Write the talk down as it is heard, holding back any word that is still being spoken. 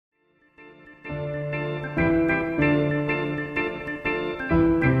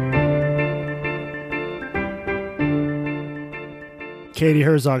Katie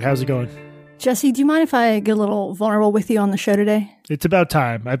Herzog. How's it going? Jesse, do you mind if I get a little vulnerable with you on the show today? It's about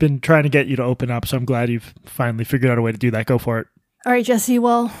time. I've been trying to get you to open up, so I'm glad you've finally figured out a way to do that. Go for it. All right, Jesse.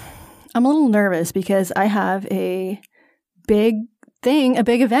 Well, I'm a little nervous because I have a big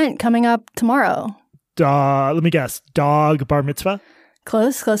event coming up tomorrow. Let me guess. Dog bar mitzvah?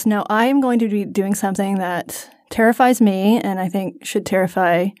 Close. No, I am going to be doing something that terrifies me and I think should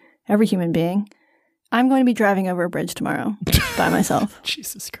terrify every human being. I'm going to be driving over a bridge tomorrow by myself.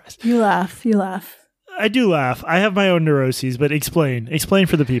 Jesus Christ. You laugh. I do laugh. I have my own neuroses, but explain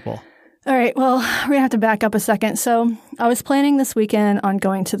for the people. All right. Well, we're going to have to back up a second. So I was planning this weekend on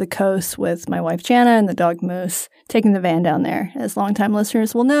going to the coast with my wife, Jana, and the dog Moose, taking the van down there. As longtime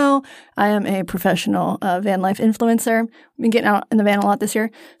listeners will know, I am a professional van life influencer. I've been getting out in the van a lot this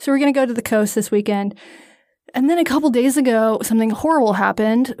year. So we're going to go to the coast this weekend. And then a couple days ago, something horrible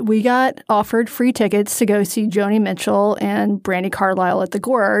happened. We got offered free tickets to go see Joni Mitchell and Brandi Carlile at the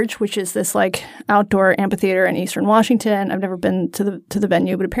Gorge, which is this like outdoor amphitheater in Eastern Washington. I've never been to the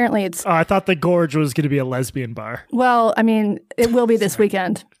venue, but apparently it's... Oh, I thought the Gorge was going to be a lesbian bar. Well, I mean, it will be this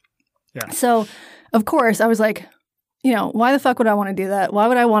weekend. Yeah. So, of course, I was like, why the fuck would I want to do that? Why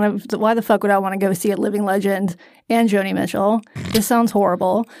the fuck would I want to go see a living legend and Joni Mitchell? This sounds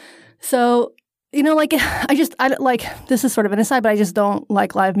horrible. So... this is sort of an aside, but I just don't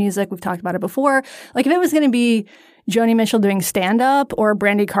like live music. We've talked about it before. Like, if it was going to be Joni Mitchell doing stand-up or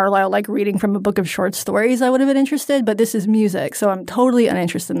Brandi Carlile, like, reading from a book of short stories, I would have been interested. But this is music, so I'm totally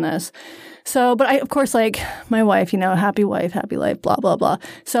uninterested in this. So, but I, of course, like, my wife, happy wife, happy life, blah, blah, blah.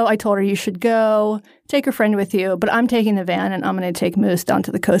 So I told her, you should go, take a friend with you, but I'm taking the van and I'm going to take Moose down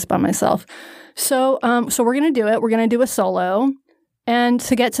to the coast by myself. So we're going to do it. We're going to do a solo. And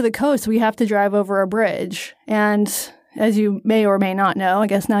to get to the coast, we have to drive over a bridge. And as you may or may not know, I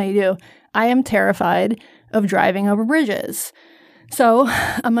guess now you do, I am terrified of driving over bridges. So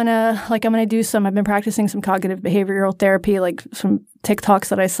I've been practicing some cognitive behavioral therapy, like some TikToks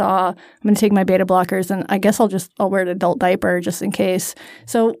that I saw. I'm going to take my beta blockers, and I guess I'll wear an adult diaper just in case.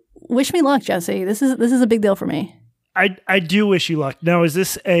 So wish me luck, Jesse. This is a big deal for me. I do wish you luck. Now, is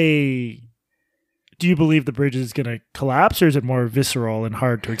this do you believe the bridge is going to collapse, or is it more visceral and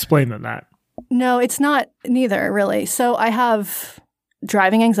hard to explain than that? No, it's not neither, really. So I have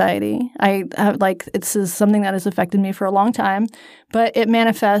driving anxiety. This is something that has affected me for a long time, but it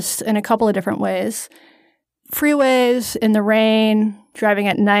manifests in a couple of different ways. Freeways, in the rain, driving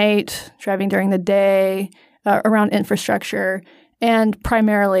at night, driving during the day, around infrastructure, and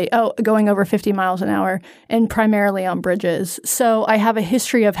primarily, going over 50 miles an hour, and primarily on bridges. So I have a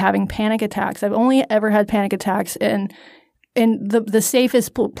history of having panic attacks. I've only ever had panic attacks in the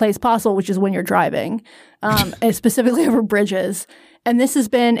safest place possible, which is when you're driving, and specifically over bridges. And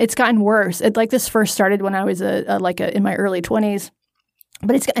it's gotten worse. This first started when I was in my early 20s.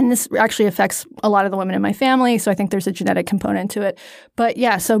 But this actually affects a lot of the women in my family, so I think there's a genetic component to it. But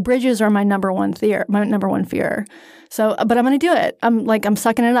yeah, so bridges are my number one fear. So, but I'm going to do it. I'm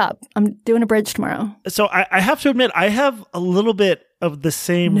sucking it up. I'm doing a bridge tomorrow. So I have to admit, I have a little bit of the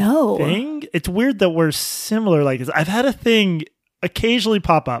same thing. It's weird that we're similar like this. I've had a thing occasionally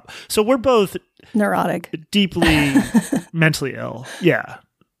pop up. So we're both neurotic, deeply mentally ill. Yeah.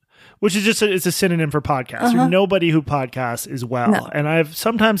 Which is just it's a synonym for podcast. Uh-huh. You're nobody who podcasts is well. No. And I've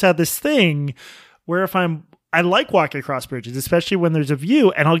sometimes had this thing where I like walking across bridges, especially when there's a view,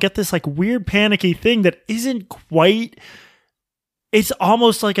 and I'll get this like weird panicky thing that isn't quite, it's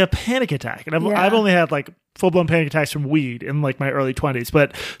almost like a panic attack. And I've only had like full-blown panic attacks from weed in like my early 20s.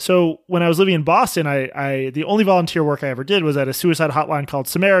 But so when I was living in Boston, I the only volunteer work I ever did was at a suicide hotline called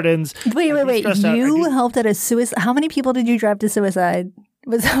Samaritans. Wait. You helped at a suicide? How many people did you drive to suicide?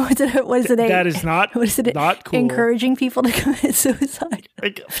 That is not cool. Encouraging people to commit suicide.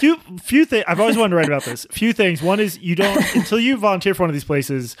 Like few things. I've always wanted to write about this. Few things. One is you don't until you volunteer for one of these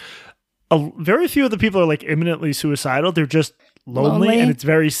places. Very few of the people are like imminently suicidal. They're just lonely. And it's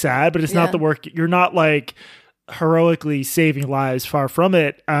very sad. But it's not the work. You're not like heroically saving lives. Far from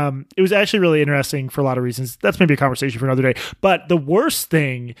it. It was actually really interesting for a lot of reasons. That's maybe a conversation for another day. But the worst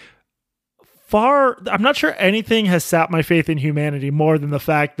thing. I'm not sure anything has sapped my faith in humanity more than the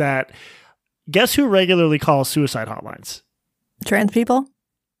fact that guess who regularly calls suicide hotlines? Trans people?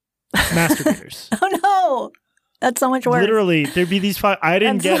 Masturbators. Oh no. That's so much worse. Literally, there'd be these I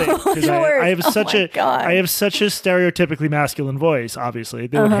didn't get it because I have such a stereotypically masculine voice. Obviously,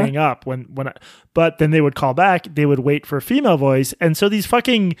 they would hang up but then they would call back. They would wait for a female voice, and so these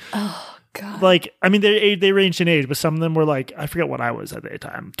fucking God. Like, I mean, they ranged in age, but some of them were like, I forget what I was at the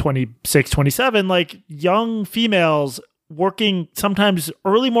time, 26, 27, like young females working sometimes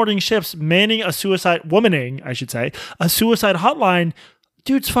early morning shifts, womaning, a suicide hotline.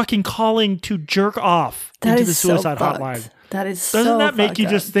 Dude's fucking calling to jerk off into the suicide hotline. That is Doesn't that make you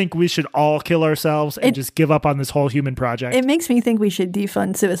just think we should all kill ourselves and just give up on this whole human project? It makes me think we should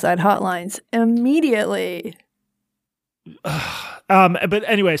defund suicide hotlines immediately. But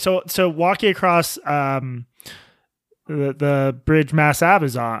anyway, so walking across the bridge Mass Ave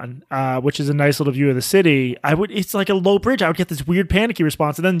is on, which is a nice little view of the city. It's like a low bridge. I would get this weird panicky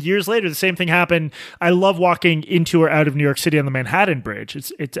response. And then years later, the same thing happened. I love walking into or out of New York City on the Manhattan Bridge.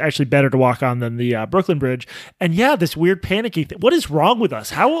 It's actually better to walk on than the Brooklyn Bridge. And yeah, this weird panicky thing. What is wrong with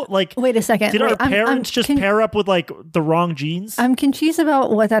us? How, like, wait a second. Did our parents just pair up with like the wrong genes? I'm confused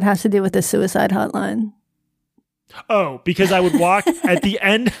about what that has to do with the suicide hotline. Oh, because I would walk at the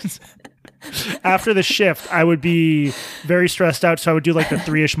end. After the shift, I would be very stressed out, so I would do like the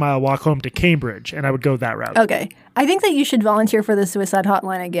 3-ish mile walk home to Cambridge, and I would go that route. Okay. I think that you should volunteer for the suicide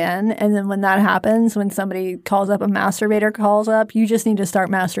hotline again, and then when that happens, when somebody calls up, a masturbator calls up, you just need to start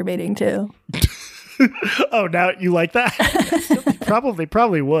masturbating too. Oh, now you like that?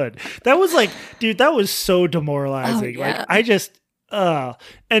 Probably would. That was like, dude, that was so demoralizing. Oh, yeah. Like, I just...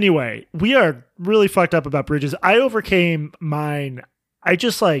 Anyway, we are really fucked up about bridges. I overcame mine...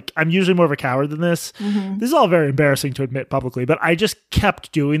 I'm usually more of a coward than this. Mm-hmm. This is all very embarrassing to admit publicly, but I just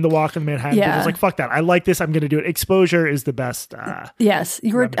kept doing the walk in Manhattan. Yeah. I was like, fuck that. I like this. I'm going to do it. Exposure is the best. Yes,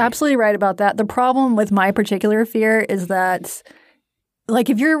 you were absolutely right about that. The problem with my particular fear is that, like,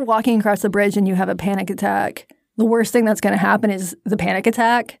 if you're walking across the bridge and you have a panic attack, the worst thing that's going to happen is the panic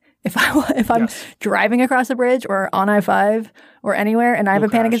attack. If I'm driving across the bridge or on I-5 or anywhere and I have a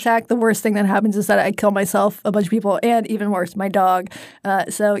panic attack, the worst thing that happens is that I kill myself, a bunch of people, and even worse, my dog.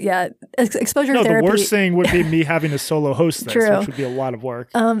 So yeah, exposure therapy. The worst thing would be me having a solo host this, which would be a lot of work.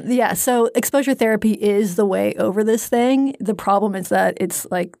 So exposure therapy is the way over this thing. The problem is that it's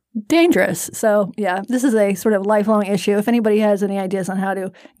like dangerous. So yeah, this is a sort of lifelong issue. If anybody has any ideas on how to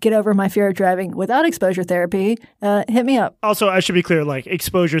get over my fear of driving without exposure therapy, hit me up. Also, I should be clear, like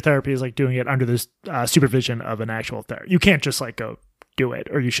exposure therapy is like doing it under the supervision of an actual therapist. You can't just like go do it,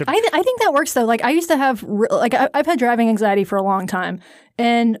 or you should. I think that works though. Like I used to have, I've had driving anxiety for a long time.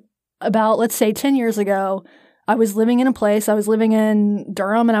 And about, let's say 10 years ago, I was living in a place, I was living in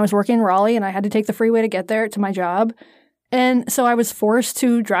Durham and I was working in Raleigh and I had to take the freeway to get there to my job. And so I was forced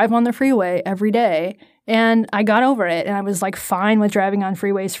to drive on the freeway every day, and I got over it, and I was like fine with driving on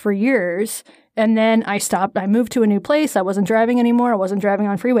freeways for years. And then I stopped. I moved to a new place. I wasn't driving anymore. I wasn't driving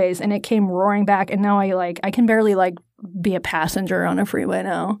on freeways, and it came roaring back. And now I can barely like be a passenger on a freeway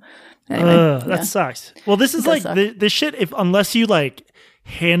now. Anyway, that sucks. Well, this is like the shit. Unless you like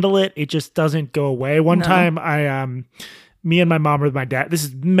handle it, it just doesn't go away. One time, me and my mom with my dad. This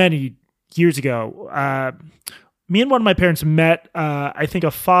is many years ago. Me and one of my parents met, I think,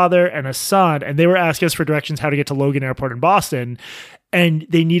 a father and a son, and they were asking us for directions how to get to Logan Airport in Boston. And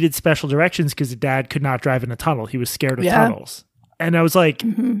they needed special directions because the dad could not drive in a tunnel. He was scared of tunnels. And I was like,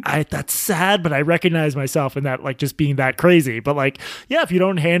 that's sad, but I recognize myself in that, like, just being that crazy. But like, yeah, if you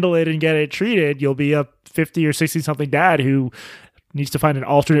don't handle it and get it treated, you'll be a 50 or 60 something dad who needs to find an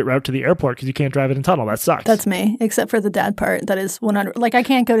alternate route to the airport because you can't drive in a tunnel. That sucks. That's me, except for the dad part. That is 100. Like, I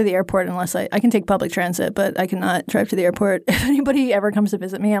can't go to the airport unless I can take public transit, but I cannot drive to the airport. If anybody ever comes to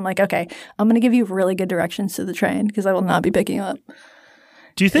visit me, I'm like, okay, I'm going to give you really good directions to the train because I will not be picking you up.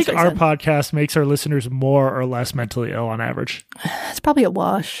 Do you think our podcast makes our listeners more or less mentally ill on average? It's probably a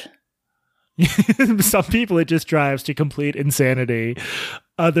wash. Some people it just drives to complete insanity.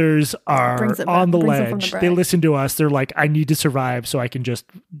 Others are on the ledge. They listen to us. They're like, I need to survive so I can just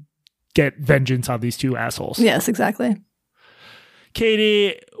get vengeance on these two assholes. Yes, exactly.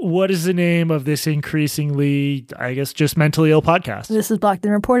 Katie, what is the name of this increasingly, I guess, just mentally ill podcast? This is Blocked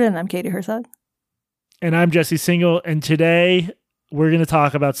and Reported, and I'm Katie Herzog. And I'm Jesse Singal, and today we're going to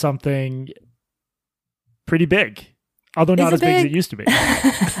talk about something pretty big, although not as big as it used to be.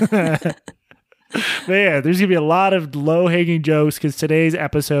 But yeah, there's going to be a lot of low-hanging jokes because today's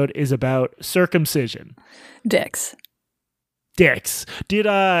episode is about circumcision. Dicks. Did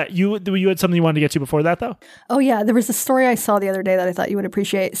you had something you wanted to get to before that, though? Oh, yeah. There was a story I saw the other day that I thought you would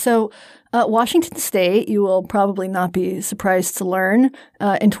appreciate. So Washington State, you will probably not be surprised to learn,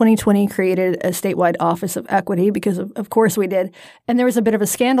 in 2020 created a statewide Office of Equity because of course we did. And there was a bit of a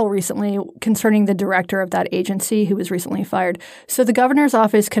scandal recently concerning the director of that agency who was recently fired. So the governor's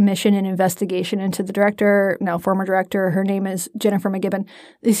office commissioned an investigation into the director, now former director. Her name is Jennifer McGibbon.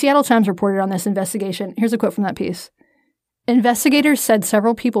 The Seattle Times reported on this investigation. Here's a quote from that piece. Investigators said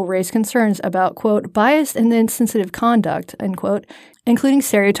several people raised concerns about, quote, biased and insensitive conduct, end quote, including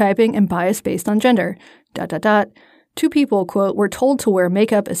stereotyping and bias based on gender, ... Two people, quote, were told to wear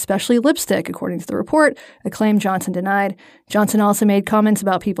makeup, especially lipstick, according to the report, a claim Johnson denied. Johnson also made comments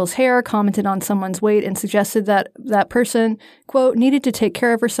about people's hair, commented on someone's weight, and suggested that that person, quote, needed to take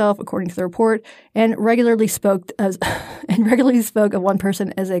care of herself, according to the report, and regularly spoke of one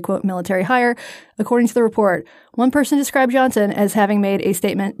person as a, quote, military hire. According to the report, one person described Johnson as having made a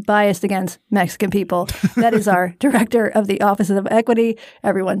statement biased against Mexican people. That is our director of the Office of Equity.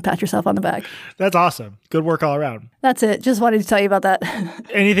 Everyone, pat yourself on the back. That's awesome. Good work all around. That's it. Just wanted to tell you about that.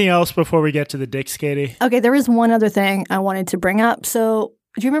 Anything else before we get to the dicks, Katie? Okay, there is one other thing I wanted to bring up. So,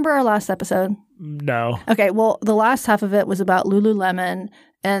 do you remember our last episode? No. Okay, well, the last half of it was about Lululemon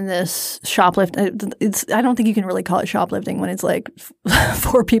and this shoplift. I don't think you can really call it shoplifting when it's like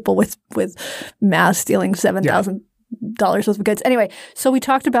 4 people with mass stealing $7,000 worth of goods. Anyway, so we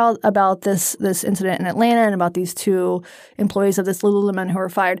talked about this incident in Atlanta and about these 2 employees of this Lululemon who were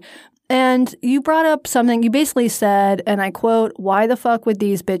fired. And you brought up something, you basically said, and I quote, why the fuck would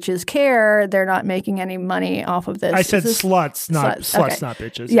these bitches care? They're not making any money off of this. I said sluts, not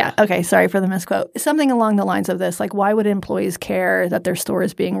bitches. Yeah, okay, sorry for the misquote. Something along the lines of this, like why would employees care that their store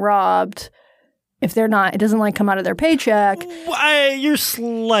is being robbed if they're not, it doesn't like come out of their paycheck? You're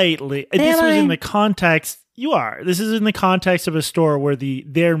slightly, this was in the context, this is in the context of a store where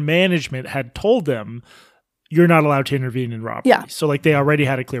their management had told them, you're not allowed to intervene in robbery. Yeah. So like they already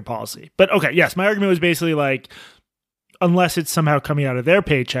had a clear policy. But okay, yes, my argument was basically like, unless it's somehow coming out of their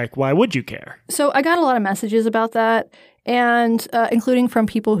paycheck, why would you care? So I got a lot of messages about that, and including from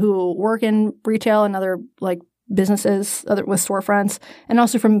people who work in retail and other like businesses with storefronts, and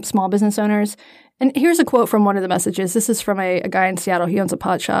also from small business owners. And here's a quote from one of the messages. This is from a guy in Seattle. He owns a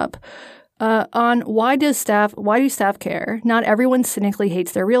pot shop. On why do staff care? Not everyone cynically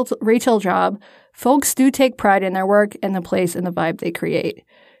hates their retail job. Folks do take pride in their work and the place and the vibe they create.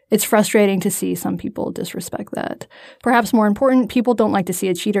 It's frustrating to see some people disrespect that. Perhaps more important, people don't like to see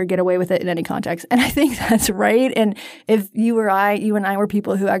a cheater get away with it in any context. And I think that's right. And if you and I were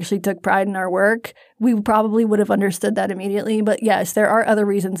people who actually took pride in our work, we probably would have understood that immediately. But yes, there are other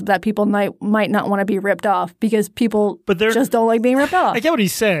reasons that people might not want to be ripped off because people just don't like being ripped off. I get what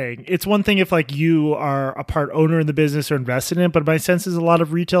he's saying. It's one thing if like you are a part owner in the business or invested in it, but my sense is a lot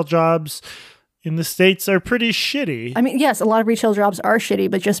of retail jobs in the States are pretty shitty. I mean, yes, a lot of retail jobs are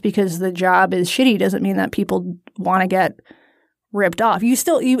shitty, but just because the job is shitty doesn't mean that people want to get ripped off.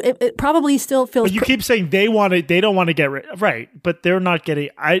 It probably still feels. But you keep saying they don't want to get right, but they're not getting.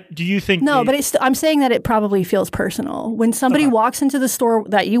 Do you think? No, but I'm saying that it probably feels personal when somebody walks into the store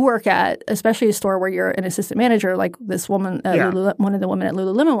that you work at, especially a store where you're an assistant manager, like this woman, one of the women at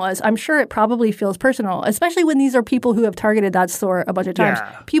Lululemon was. I'm sure it probably feels personal, especially when these are people who have targeted that store a bunch of times.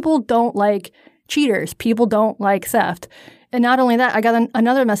 Yeah. People don't like cheaters. People don't like theft. And not only that, I got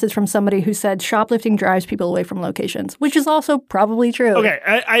another message from somebody who said shoplifting drives people away from locations, which is also probably true. Okay,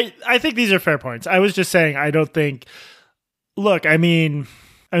 I think these are fair points. I was just saying I don't think. Look, I mean,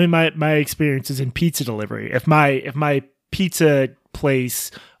 my experience is in pizza delivery. If my pizza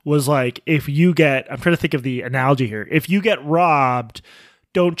place was like, I'm trying to think of the analogy here. If you get robbed,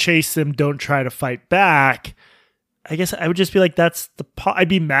 don't chase them. Don't try to fight back. I guess I would just be like, I'd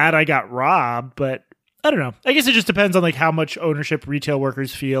be mad I got robbed, but I don't know. I guess it just depends on like how much ownership retail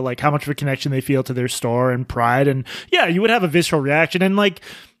workers feel, like how much of a connection they feel to their store and pride. And yeah, you would have a visceral reaction. And like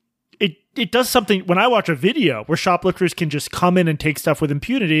it does something when I watch a video where shoplifters can just come in and take stuff with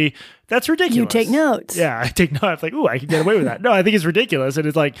impunity. That's ridiculous. You take notes. Yeah, I take notes. Like, ooh, I can get away with that. No, I think it's ridiculous. And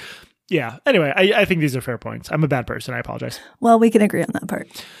it's like, yeah. Anyway, I think these are fair points. I'm a bad person. I apologize. Well, we can agree on that part.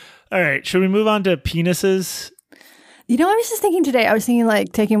 All right. Should we move on to penises? You know, I was just thinking today, I was thinking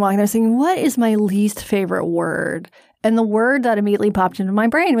like taking a walk and I was thinking, what is my least favorite word? And the word that immediately popped into my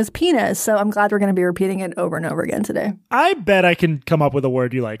brain was penis. So I'm glad we're going to be repeating it over and over again today. I bet I can come up with a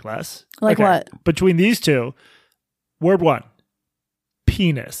word you like less. Like what? Between these two, word 1,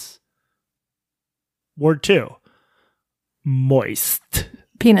 penis. Word 2, moist.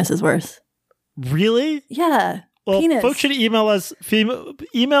 Penis is worse. Really? Yeah. Well, penis. Folks should email us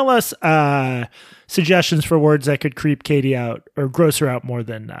suggestions for words that could creep Katie out or gross her out more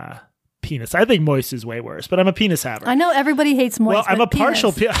than penis. I think moist is way worse, but I'm a penis haver. I know everybody hates moist. Well, I'm a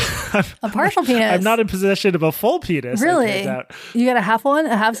partial penis. A partial penis. I'm not in possession of a full penis. Really? You got a half one?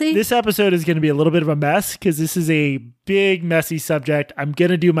 A half-see? This episode is going to be a little bit of a mess because this is a big, messy subject. I'm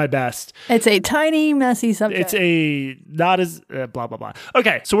going to do my best. It's a tiny, messy subject. It's not as blah, blah, blah.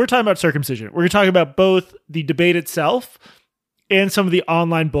 Okay, so we're talking about circumcision. We're going to talk about both the debate itself and some of the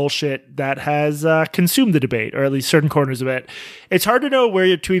online bullshit that has consumed the debate, or at least certain corners of it. It's hard to know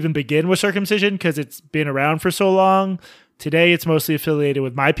where to even begin with circumcision because it's been around for so long. Today, it's mostly affiliated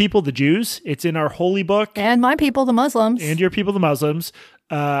with my people, the Jews. It's in our holy book. And my people, the Muslims. And your people, the Muslims.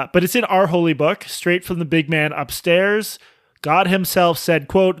 But it's in our holy book, straight from the big man upstairs. God himself said,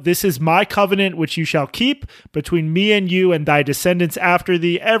 quote, "This is my covenant which you shall keep between me and you and thy descendants after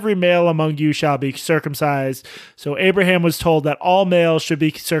thee. Every male among you shall be circumcised." So Abraham was told that all males should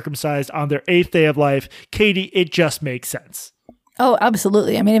be circumcised on their 8th day of life. Katie, it just makes sense. Oh,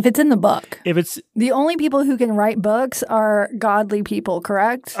 absolutely. I mean, if it's in the book. If it's the only people who can write books are godly people,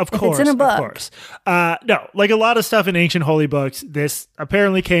 correct? Of course. If it's in a book. Of course. No, like a lot of stuff in ancient holy books, this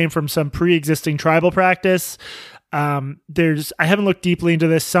apparently came from some pre-existing tribal practice. I haven't looked deeply into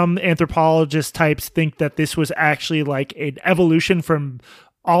this. Some anthropologist types think that this was actually like an evolution from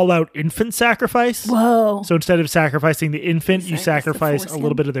all-out infant sacrifice. Whoa. So instead of sacrificing the infant, you sacrifice a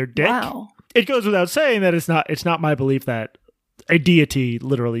little bit of their dick. Wow. It goes without saying that it's not my belief that a deity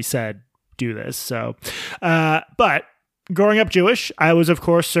literally said, do this. So, but growing up Jewish, I was, of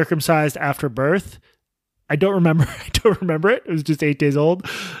course, circumcised after birth. I don't remember it. It was just 8 days old.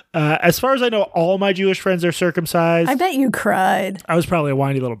 As far as I know, all my Jewish friends are circumcised. I bet you cried. I was probably a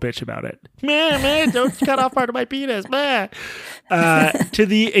whiny little bitch about it. Man, don't cut off part of my penis. Man. To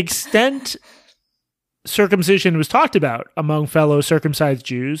the extent circumcision was talked about among fellow circumcised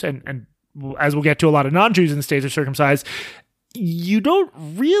Jews, and as we'll get to, a lot of non-Jews in the States are circumcised, you don't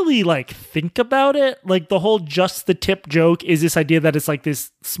really think about it. Like the whole just the tip joke is this idea that it's like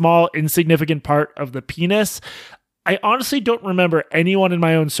this small, insignificant part of the penis. I honestly don't remember anyone in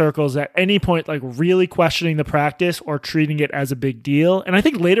my own circles at any point really questioning the practice or treating it as a big deal. And I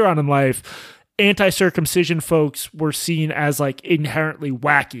think later on in life, anti-circumcision folks were seen as inherently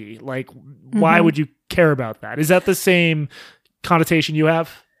wacky. Why would you care about that? Is that the same connotation you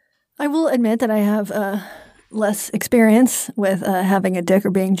have? I will admit that I have less experience with having a dick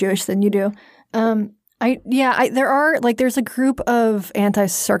or being Jewish than you do. There's a group of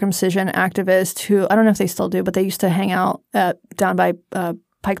anti-circumcision activists who, I don't know if they still do, but they used to hang out down by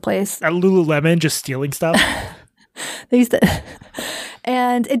Pike Place. At Lululemon, just stealing stuff? They used to...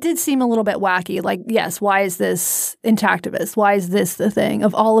 And it did seem a little bit wacky. Yes, why is this intactivist? Why is this the thing?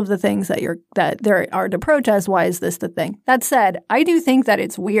 Of all of the things that there are to protest, why is this the thing? That said, I do think that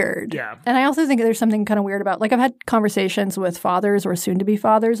it's weird. Yeah. And I also think there's something kind of weird about, I've had conversations with fathers or soon-to-be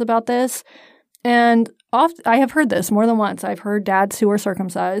fathers about this. And I have heard this more than once. I've heard dads who are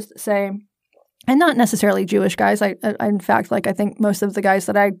circumcised say, and not necessarily Jewish guys. I in fact, I think most of the guys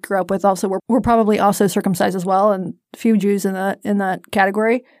that I grew up with also were probably also circumcised as well, and few Jews in that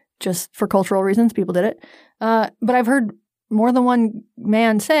category, just for cultural reasons. People did it. But I've heard more than one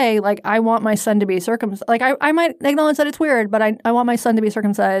man say, I want my son to be circumcised. I might acknowledge that it's weird, but I want my son to be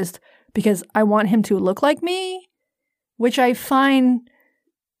circumcised because I want him to look like me, which I find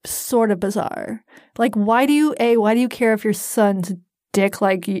sort of bizarre. Why do you care if your son's dick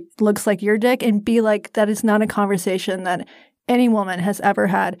looks like your dick, and B, that is not a conversation that any woman has ever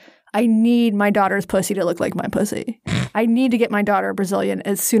had. I need my daughter's pussy to look like my pussy. I need to get my daughter Brazilian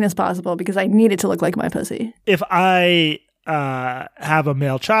as soon as possible because I need it to look like my pussy. If I have a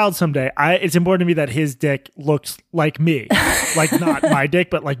male child someday, it's important to me that his dick looks like me, not my dick,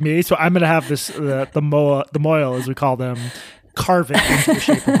 but like me. So I'm going to have this the moil, as we call them, carve it into the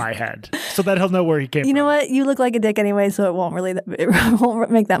shape of my head so that he'll know where he came from. You know what? You look like a dick anyway, so it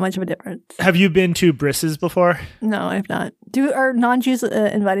won't make that much of a difference. Have you been to brisses before? No, I've not. Are non-Jews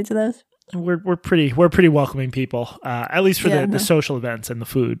invited to those? We're pretty welcoming people, at least for the social events and the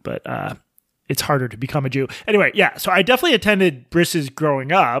food, but it's harder to become a Jew. Anyway, yeah, so I definitely attended brisses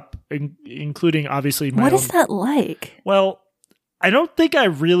growing up, including obviously my What own. is that like? Well, I don't think I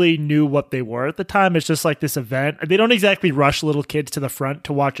really knew what they were at the time. It's just this event. They don't exactly rush little kids to the front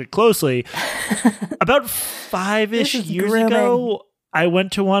to watch it closely. About 5-ish years ago, I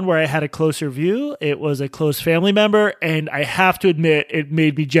went to one where I had a closer view. It was a close family member, and I have to admit, it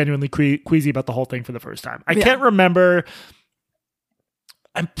made me genuinely queasy about the whole thing for the first time. I can't remember.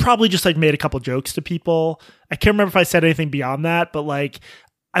 I probably just made a couple jokes to people. I can't remember if I said anything beyond that, but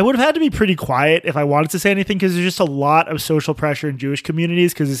I would have had to be pretty quiet if I wanted to say anything because there's just a lot of social pressure in Jewish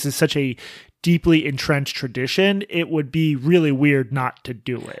communities because this is such a deeply entrenched tradition. It would be really weird not to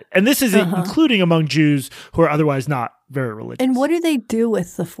do it. And this is including among Jews who are otherwise not very religious. And what do they do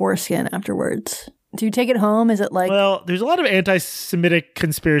with the foreskin afterwards? Do you take it home? Is it Well, there's a lot of anti-Semitic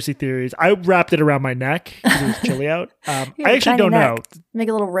conspiracy theories. I wrapped it around my neck because it was chilly out. I actually don't know. Make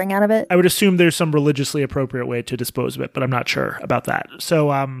a little ring out of it? I would assume there's some religiously appropriate way to dispose of it, but I'm not sure about that.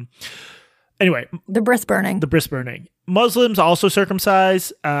 So, anyway. The bris burning. Muslims also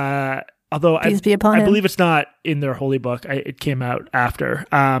circumcise, although I believe it's not in their holy book. It came out after,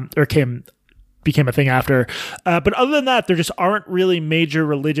 or came became a thing after. But other than that, there just aren't really major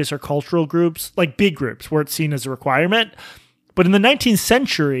religious or cultural groups, like big groups, where it's seen as a requirement. But in the 19th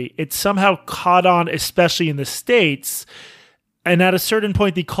century, it somehow caught on, especially in the States. And at a certain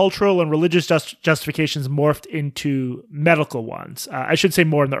point, the cultural and religious justifications morphed into medical ones. I should say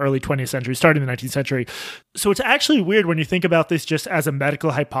more in the early 20th century, starting in the 19th century. So it's actually weird when you think about this just as a medical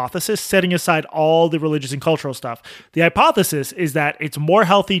hypothesis, setting aside all the religious and cultural stuff. The hypothesis is that it's more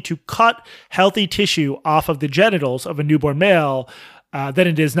healthy to cut healthy tissue off of the genitals of a newborn male than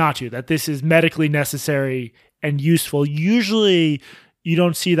it is not to, that this is medically necessary and useful. Usually, you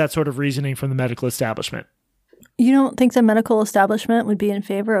don't see that sort of reasoning from the medical establishment. You don't think the medical establishment would be in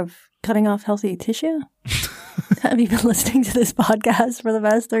favor of cutting off healthy tissue? Have you been listening to this podcast for the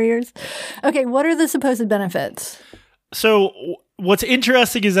past 3 years? Okay, what are the supposed benefits? So what's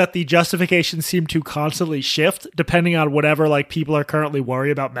interesting is that the justifications seem to constantly shift depending on whatever like people are currently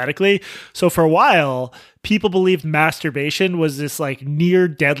worried about medically. So for a while, people believed masturbation was this like near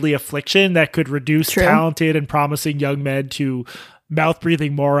deadly affliction that could reduce talented and promising young men to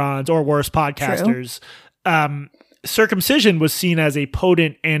mouth-breathing morons or worse, podcasters. Circumcision was seen as a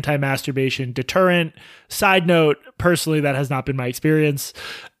potent anti-masturbation deterrent. Side note, personally, that has not been my experience.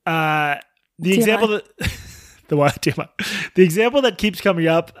 The example that the example that keeps coming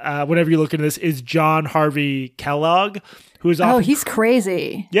up whenever you look into this is John Harvey Kellogg, who is often, he's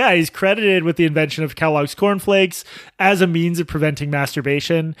crazy. Yeah, he's credited with the invention of Kellogg's cornflakes as a means of preventing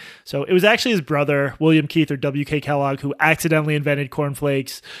masturbation. So it was actually his brother, William Keith or W.K. Kellogg, who accidentally invented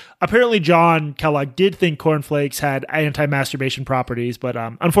cornflakes. Apparently, John Kellogg did think cornflakes had anti-masturbation properties, but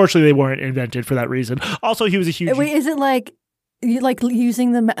unfortunately, they weren't invented for that reason. Also, he was a huge... Wait, is it like... You like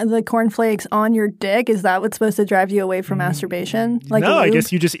using the cornflakes on your dick? Is that what's supposed to drive you away from masturbation? Like no, I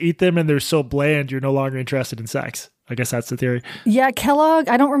guess you just eat them and they're so bland you're no longer interested in sex. I guess that's the theory. Yeah, Kellogg,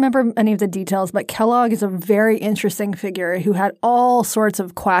 I don't remember any of the details, but Kellogg is a very interesting figure who had all sorts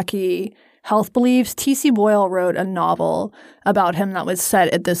of quacky health beliefs. T.C. Boyle wrote a novel about him that was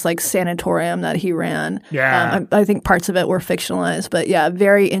set at this like sanatorium that he ran. Yeah. I think parts of it were fictionalized, but yeah,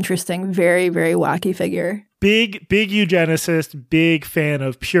 very interesting, very, very wacky figure. Big eugenicist, big fan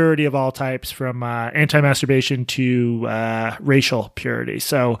of purity of all types, from anti-masturbation to racial purity.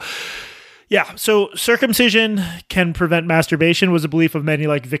 So, yeah. So circumcision can prevent masturbation was a belief of many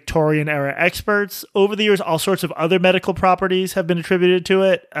like Victorian-era experts. Over the years, all sorts of other medical properties have been attributed to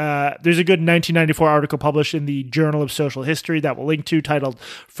it. There's a good 1994 article published in the Journal of Social History that we'll link to titled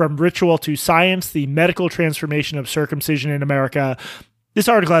From Ritual to Science, the Medical Transformation of Circumcision in America. This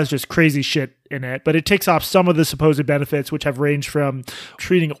article has just crazy shit in it, but it ticks off some of the supposed benefits, which have ranged from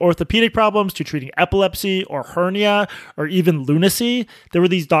treating orthopedic problems to treating epilepsy or hernia or even lunacy. There were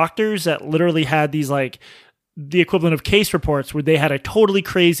these doctors that literally had these like the equivalent of case reports where they had a totally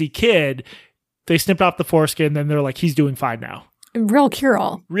crazy kid. They snipped off the foreskin, then they're like, he's doing fine now. Real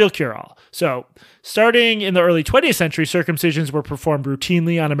cure-all. Real cure-all. So starting in the early 20th century, circumcisions were performed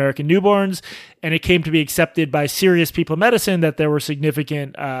routinely on American newborns, and it came to be accepted by serious people in medicine that there were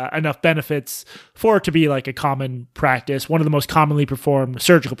significant enough benefits for it to be like a common practice, one of the most commonly performed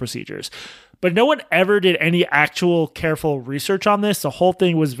surgical procedures. But no one ever did any actual careful research on this. The whole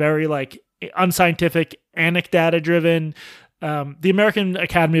thing was very like unscientific, anecdata-driven. The American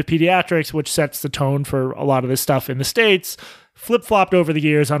Academy of Pediatrics, which sets the tone for a lot of this stuff in the States, flip-flopped over the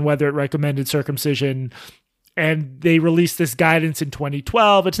years on whether it recommended circumcision, and they released this guidance in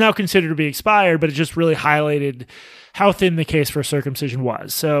 2012. It's now considered to be expired, but it just really highlighted how thin the case for circumcision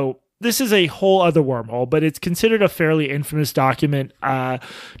was. So this is a whole other wormhole, but it's considered a fairly infamous document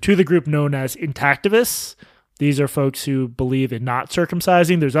to the group known as intactivists. These are folks who believe in not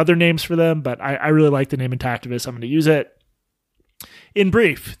circumcising. There's other names for them, but I really like the name intactivist. I'm going to use it. In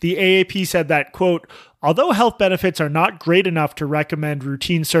brief, the AAP said that, quote, although health benefits are not great enough to recommend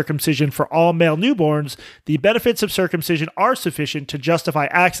routine circumcision for all male newborns, the benefits of circumcision are sufficient to justify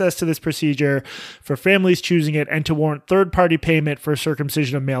access to this procedure for families choosing it and to warrant third-party payment for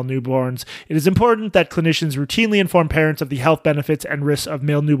circumcision of male newborns. It is important that clinicians routinely inform parents of the health benefits and risks of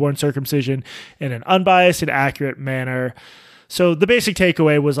male newborn circumcision in an unbiased and accurate manner. So the basic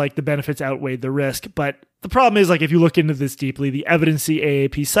takeaway was like the benefits outweighed the risk, but the problem is like if you look into this deeply, the evidence the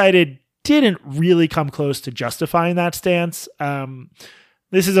AAP cited didn't really come close to justifying that stance.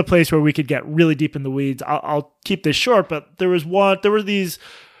 This is a place where we could get really deep in the weeds. I'll keep this short, but there were these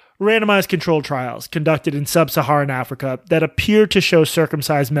randomized controlled trials conducted in sub-Saharan Africa that appeared to show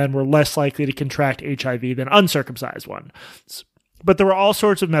circumcised men were less likely to contract HIV than uncircumcised ones. But there were all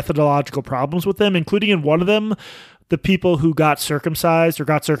sorts of methodological problems with them, including in one of them, the people who got circumcised or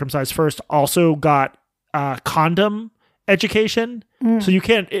got circumcised first also got condom education. So you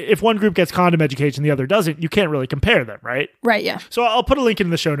can't, if one group gets condom education, the other doesn't, you can't really compare them, right? Right, yeah. So I'll put a link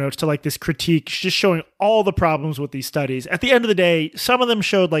in the show notes to like this critique, just showing all the problems with these studies. At the end of the day, some of them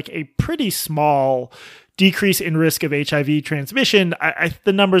showed like a pretty small decrease in risk of HIV transmission.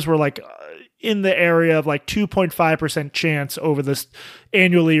 The numbers were like in the area of like 2.5% chance over this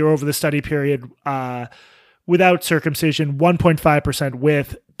annually or over the study period without circumcision, 1.5%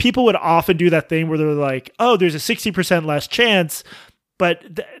 with. People would often do that thing where they're like, oh, there's a 60% less chance, but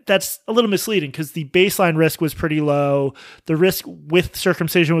that's a little misleading because the baseline risk was pretty low. The risk with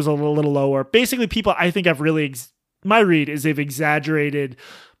circumcision was a little lower. Basically, people, I think, have really, my read is they've exaggerated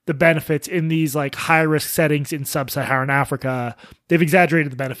the benefits in these like high risk settings in sub-Saharan Africa. They've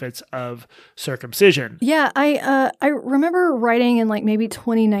exaggerated the benefits of circumcision. Yeah, I remember writing in like maybe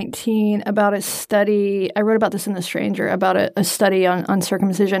 2019 about a study. I wrote about this in The Stranger about a study on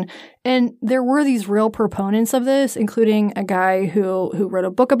circumcision, and there were these real proponents of this, including a guy who wrote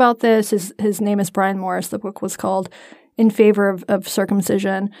a book about this. His name is Brian Morris. The book was called "In Favor of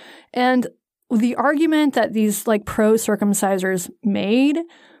Circumcision," and the argument that these like pro-circumcisers made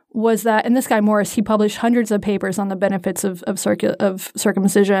was that, and this guy Morris, he published hundreds of papers on the benefits of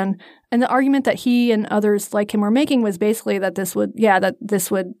circumcision, and the argument that he and others like him were making was basically that this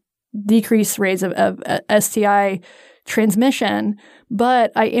would decrease rates of STI transmission.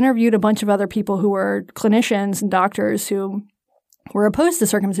 But I interviewed a bunch of other people who were clinicians and doctors who were opposed to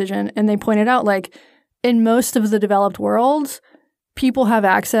circumcision, and they pointed out like in most of the developed world, people have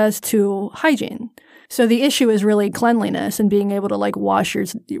access to hygiene. So the issue is really cleanliness and being able to like wash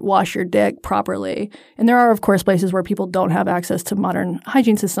your dick properly. And there are, of course, places where people don't have access to modern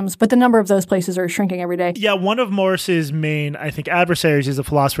hygiene systems, but the number of those places are shrinking every day. Yeah, one of Morris's main, I think, adversaries is a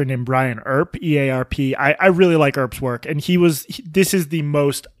philosopher named Brian Earp, E-A-R-P. I really like Earp's work, and this is the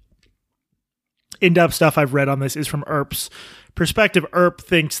most in-depth stuff I've read on this is from Earp's perspective. Earp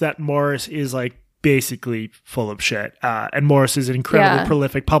thinks that Morris is like basically full of shit. And Morris is an incredibly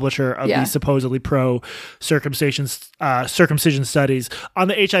prolific publisher of these supposedly pro-circumcision studies. On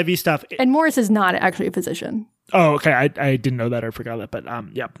the HIV stuff... And Morris is not actually a physician. Oh, okay. I didn't know that or forgot that. But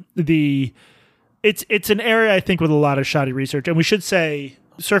yeah, it's an area, I think, with a lot of shoddy research. And we should say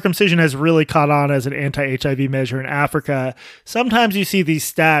circumcision has really caught on as an anti-HIV measure in Africa. Sometimes you see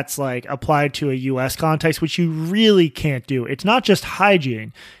these stats like applied to a U.S. context, which you really can't do. It's not just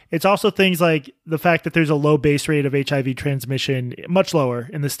hygiene. It's also things like the fact that there's a low base rate of HIV transmission, much lower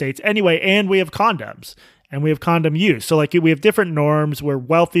in the States anyway, and we have condoms and we have condom use. So like we have different norms. We're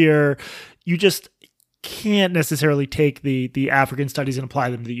wealthier. You just can't necessarily take the African studies and apply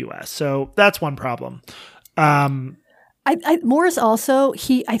them to the U.S. So that's one problem. Morris also,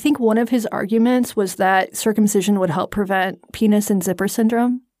 I think one of his arguments was that circumcision would help prevent penis and zipper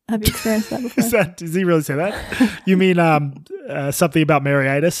syndrome. Have you experienced that before? Does he really say that? You mean something about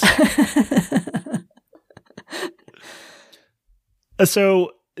Mariitis?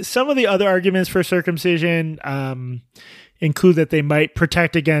 So some of the other arguments for circumcision include that they might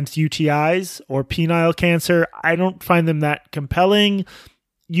protect against UTIs or penile cancer. I don't find them that compelling.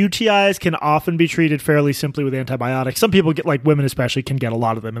 UTIs can often be treated fairly simply with antibiotics. Some people get, like women especially, can get a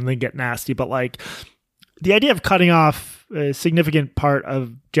lot of them and then get nasty. But like the idea of cutting off a significant part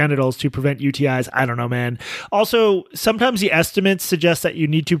of genitals to prevent UTIs, I don't know, man. Also, sometimes the estimates suggest that you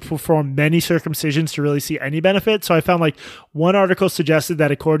need to perform many circumcisions to really see any benefit. So I found like one article suggested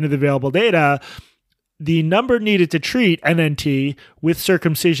that according to the available data, the number needed to treat NNT with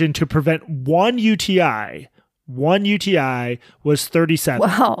circumcision to prevent one UTI was 37.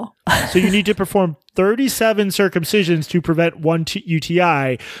 Wow. So you need to perform 37 circumcisions to prevent one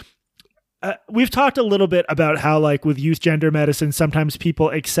UTI. We've talked a little bit about how, like, with youth gender medicine, sometimes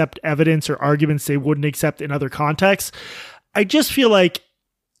people accept evidence or arguments they wouldn't accept in other contexts. I just feel like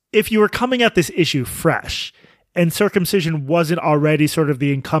if you were coming at this issue fresh and circumcision wasn't already sort of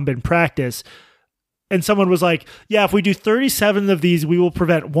the incumbent practice, and someone was like, yeah, if we do 37 of these, we will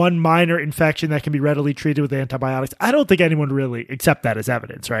prevent one minor infection that can be readily treated with antibiotics. I don't think anyone would really accept that as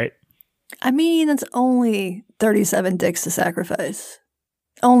evidence, right? I mean, it's only 37 dicks to sacrifice.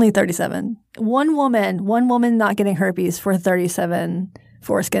 Only 37. One woman not getting herpes for 37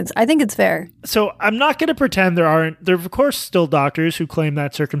 foreskins. I think it's fair. So I'm not going to pretend there are of course still doctors who claim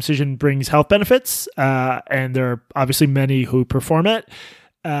that circumcision brings health benefits, and there are obviously many who perform it.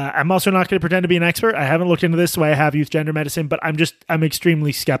 I'm also not going to pretend to be an expert. I haven't looked into this the way I have youth gender medicine, but I'm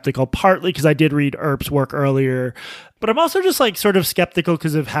extremely skeptical, partly because I did read Earp's work earlier, but I'm also just like sort of skeptical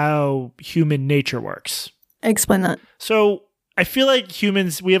because of how human nature works. Explain that. So I feel like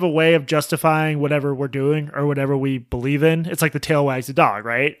humans, we have a way of justifying whatever we're doing or whatever we believe in. It's like the tail wags the dog,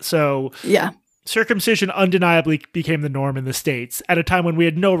 right? So yeah, circumcision undeniably became the norm in the States at a time when we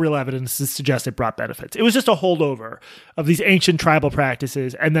had no real evidence to suggest it brought benefits. It was just a holdover of these ancient tribal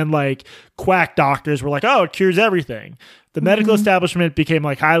practices. And then like quack doctors were like, oh, it cures everything. The medical establishment became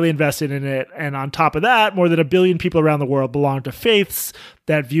like highly invested in it. And on top of that, more than 1 billion people around the world belong to faiths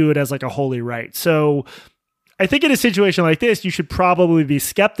that view it as like a holy rite. So I think in a situation like this, you should probably be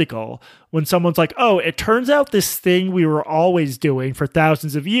skeptical when someone's like, oh, it turns out this thing we were always doing for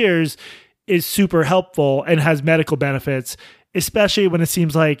thousands of years is super helpful and has medical benefits, especially when it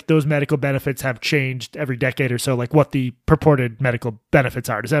seems like those medical benefits have changed every decade or so, like what the purported medical benefits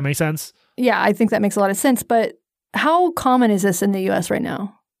are. Does that make sense? Yeah, I think that makes a lot of sense. But how common is this in the U.S. right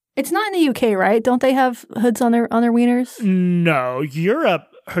now? It's not in the UK, right? Don't they have hoods on their wieners? No, Europe.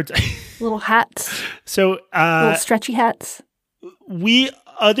 Little hats. So little stretchy hats.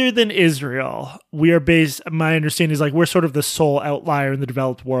 Other than Israel, we are based, my understanding is like we're sort of the sole outlier in the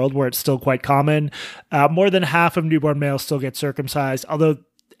developed world where it's still quite common. More than half of newborn males still get circumcised, although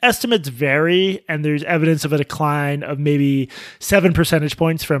estimates vary, and there's evidence of a decline of maybe 7 percentage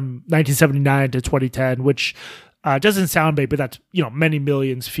points from 1979 to 2010, which doesn't sound big, but that's, many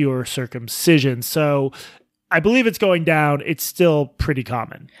millions fewer circumcisions. So I believe it's going down. It's still pretty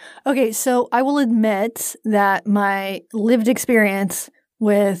common. Okay, so I will admit that my lived experience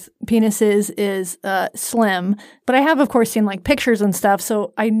with penises is slim, but I have, of course, seen like pictures and stuff,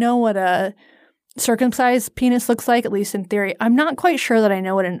 so I know what a circumcised penis looks like, at least in theory. I'm not quite sure that I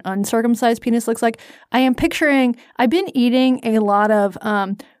know what an uncircumcised penis looks like. I've been eating a lot of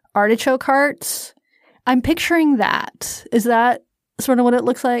artichoke hearts. I'm picturing that. Is that sort of what it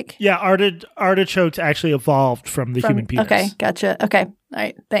looks like? Yeah, artichokes actually evolved from the human penis. Okay, gotcha. Okay, all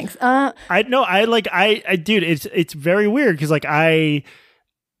right, thanks. Dude, it's very weird because like I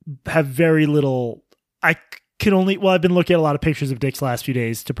have very little. I've been looking at a lot of pictures of dicks the last few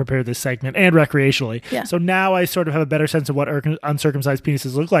days to prepare this segment and recreationally. Yeah. So now I sort of have a better sense of what uncircumcised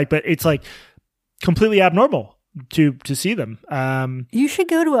penises look like, but it's like completely abnormal to see them. You should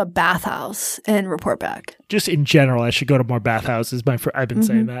go to a bathhouse and report back. Just in general, I should go to more bathhouses. I've been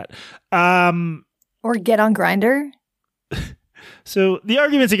saying that. Or get on Grindr. So the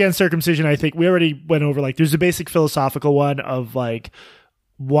arguments against circumcision, I think we already went over. Like, there's a basic philosophical one of like,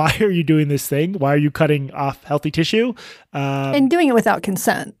 why are you doing this thing? Why are you cutting off healthy tissue? And doing it without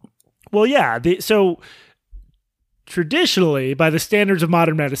consent. Well, yeah. So traditionally, by the standards of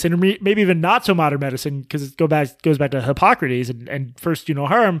modern medicine, or maybe even not so modern medicine, because it goes back to Hippocrates and first do no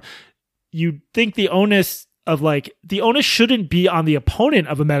harm, you think the onus shouldn't be on the opponent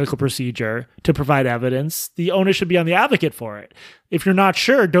of a medical procedure to provide evidence. The onus should be on the advocate for it. If you're not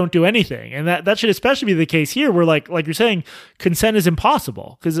sure, don't do anything. And that should especially be the case here where like you're saying, consent is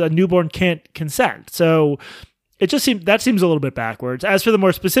impossible because a newborn can't consent. So it just seems a little bit backwards. As for the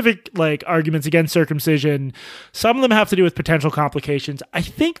more specific like arguments against circumcision, some of them have to do with potential complications. I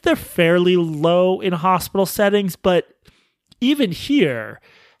think they're fairly low in hospital settings, but even here,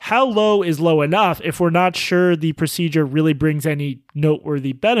 how low is low enough if we're not sure the procedure really brings any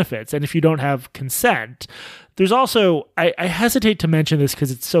noteworthy benefits? And if you don't have consent, there's also, I hesitate to mention this because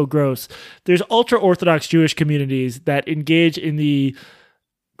it's so gross, there's ultra-Orthodox Jewish communities that engage in the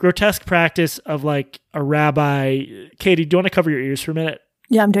grotesque practice of like a rabbi. Katie, do you want to cover your ears for a minute?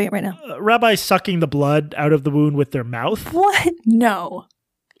 Yeah, I'm doing it right now. Rabbi sucking the blood out of the wound with their mouth. What? No.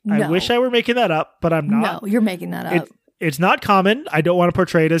 I wish I were making that up, but I'm not. No, you're making that up. It's not common. I don't want to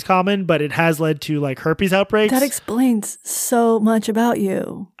portray it as common, but it has led to like herpes outbreaks. That explains so much about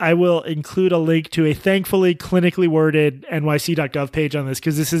you. I will include a link to a thankfully clinically worded nyc.gov page on this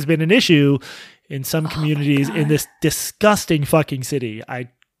because this has been an issue in some communities in this disgusting fucking city I,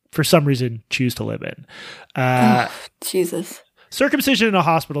 for some reason, choose to live in. Jesus. Circumcision in a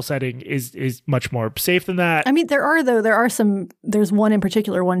hospital setting is much more safe than that. I mean, there's one in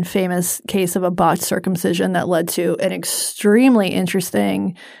particular, one famous case of a botched circumcision that led to an extremely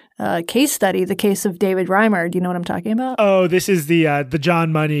interesting case study, the case of David Reimer. Do you know what I'm talking about? Oh, this is the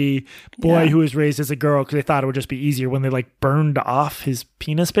John Money boy who was raised as a girl because they thought it would just be easier when they like burned off his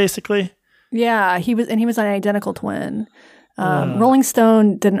penis, basically. Yeah, he was an identical twin. Rolling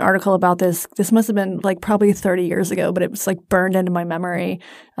Stone did an article about this. This must have been like probably 30 years ago, but it was like burned into my memory.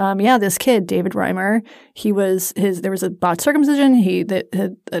 This kid, David Reimer, there was a botched circumcision.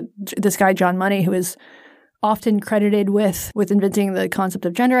 This guy, John Money, who is often credited with inventing the concept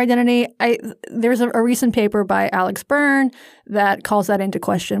of gender identity. There's a recent paper by Alex Byrne that calls that into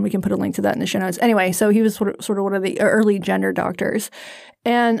question. We can put a link to that in the show notes. Anyway, so he was sort of one of the early gender doctors.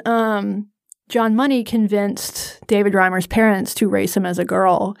 And John Money convinced David Reimer's parents to raise him as a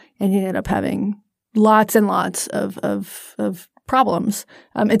girl, and he ended up having lots and lots of problems.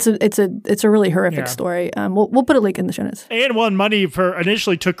 It's a really horrific story. We'll put a link in the show notes. And won money for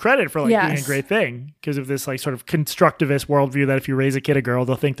initially took credit for being a great thing because of this sort of constructivist worldview that if you raise a kid a girl,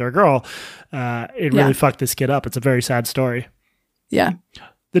 they'll think they're a girl. It really fucked this kid up. It's a very sad story. Yeah.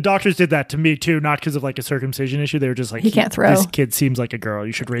 The doctors did that to me too, not because of a circumcision issue. They were just like, he can't throw. This kid seems like a girl.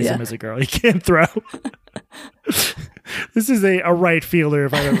 You should raise him as a girl. He can't throw. This is a right fielder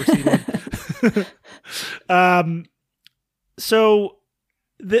if I've ever seen one. So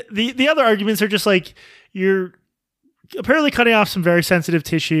the other arguments are just you're apparently cutting off some very sensitive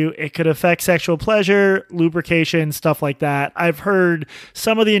tissue. It could affect sexual pleasure, lubrication, stuff like that. I've heard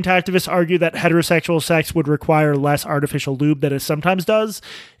some of the intactivists argue that heterosexual sex would require less artificial lube than it sometimes does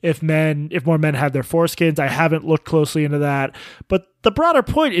if more men had their foreskins. I haven't looked closely into that. But the broader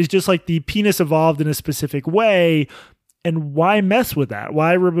point is just the penis evolved in a specific way. And why mess with that?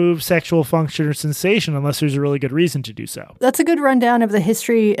 Why remove sexual function or sensation unless there's a really good reason to do so? That's a good rundown of the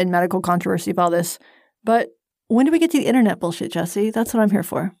history and medical controversy of all this. But when do we get to the internet bullshit, Jesse? That's what I'm here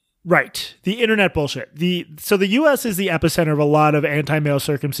for. Right. The internet bullshit. So the U.S. is the epicenter of a lot of anti-male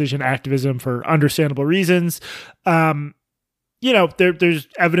circumcision activism for understandable reasons. There's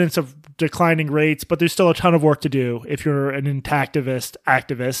evidence of declining rates, but there's still a ton of work to do if you're an intactivist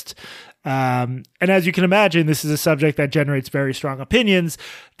activist. And as you can imagine, this is a subject that generates very strong opinions.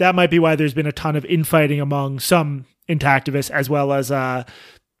 That might be why there's been a ton of infighting among some intactivists, as well as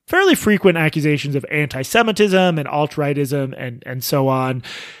fairly frequent accusations of anti-Semitism and alt-rightism and so on.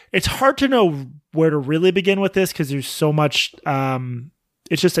 It's hard to know where to really begin with this because there's so much.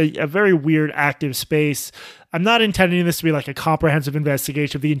 It's just a very weird active space. I'm not intending this to be a comprehensive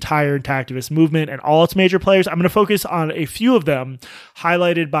investigation of the entire intactivist movement and all its major players. I'm going to focus on a few of them,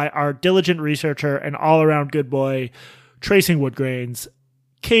 highlighted by our diligent researcher and all-around good boy, Tracing Woodgrains.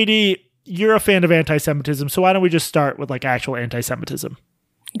 Katie, you're a fan of anti-Semitism, so why don't we just start with actual anti-Semitism?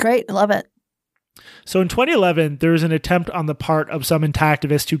 Great. I love it. So in 2011, there was an attempt on the part of some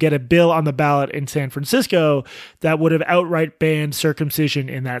intactivists to get a bill on the ballot in San Francisco that would have outright banned circumcision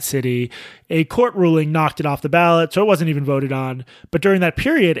in that city. A court ruling knocked it off the ballot, so it wasn't even voted on. But during that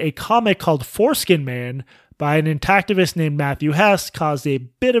period, a comic called Foreskin Man by an intactivist named Matthew Hess caused a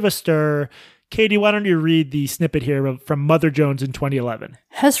bit of a stir. Katie, why don't you read the snippet here from Mother Jones in 2011?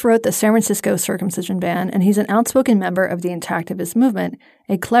 Hess wrote the San Francisco circumcision ban, and he's an outspoken member of the intactivist movement,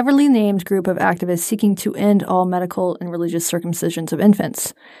 a cleverly named group of activists seeking to end all medical and religious circumcisions of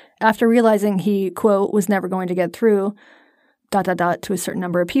infants. After realizing he, quote, was never going to get through, ... to a certain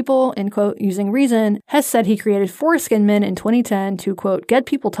number of people, end quote, using reason, Hess said he created Foreskin Men in 2010 to, quote, get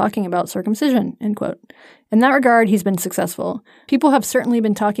people talking about circumcision, end quote. In that regard, he's been successful. People have certainly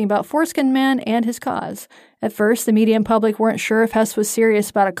been talking about Foreskin Man and his cause. At first, the media and public weren't sure if Hess was serious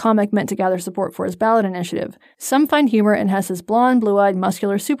about a comic meant to gather support for his ballot initiative. Some find humor in Hess's blonde, blue-eyed,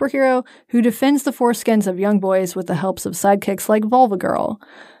 muscular superhero who defends the foreskins of young boys with the helps of sidekicks like Vulva Girl.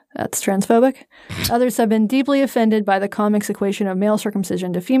 That's transphobic. Others have been deeply offended by the comic's equation of male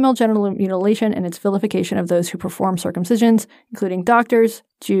circumcision to female genital mutilation and its vilification of those who perform circumcisions, including doctors,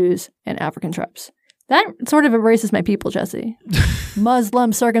 Jews, and African tribes. That sort of embraces my people, Jesse.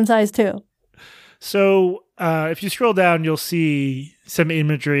 Muslim circumcised too. So if you scroll down, you'll see some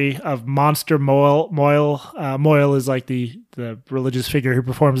imagery of Monster Moyle. Moyle is the religious figure who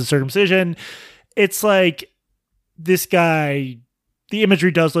performs the circumcision. It's this guy. The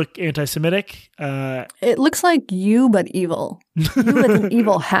imagery does look anti-Semitic. It looks like you, but evil. You with an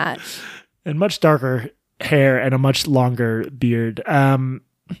evil hat. And much darker hair and a much longer beard.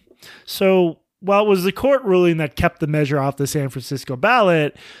 So while it was the court ruling that kept the measure off the San Francisco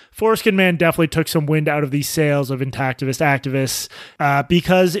ballot, Foreskin Man definitely took some wind out of these sails of intactivist activists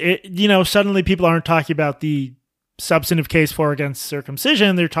because suddenly people aren't talking about the substantive case for or against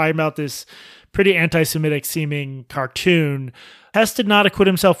circumcision. They're talking about this pretty anti-Semitic seeming cartoon. Hess did not acquit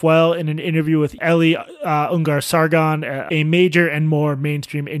himself well in an interview with Eli Ungar-Sargon, a major and more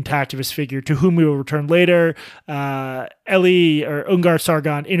mainstream intactivist figure to whom we will return later. Eli or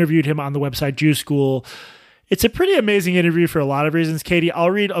Ungar-Sargon interviewed him on the website Jew School. It's a pretty amazing interview for a lot of reasons. Katie,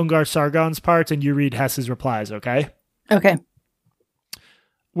 I'll read Ungar-Sargon's parts and you read Hess's replies, okay? Okay.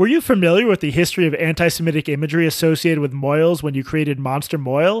 Were you familiar with the history of anti-Semitic imagery associated with Moyles when you created Monster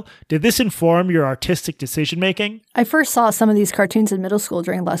Moyle? Did this inform your artistic decision-making? I first saw some of these cartoons in middle school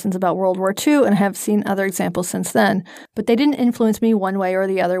during lessons about World War II and have seen other examples since then, but they didn't influence me one way or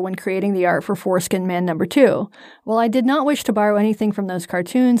the other when creating the art for Foreskin Man No. 2. While I did not wish to borrow anything from those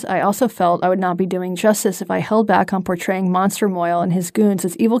cartoons, I also felt I would not be doing justice if I held back on portraying Monster Moyle and his goons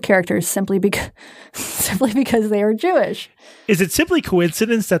as evil characters simply because they are Jewish. Is it simply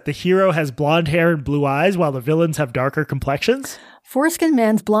coincidence coincidence that the hero has blonde hair and blue eyes while the villains have darker complexions? Foreskin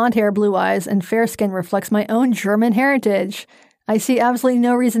man's blonde hair, blue eyes, and fair skin reflects my own German heritage. I see absolutely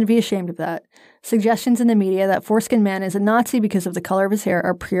no reason to be ashamed of that. Suggestions in the media that Foreskin Man is a Nazi because of the color of his hair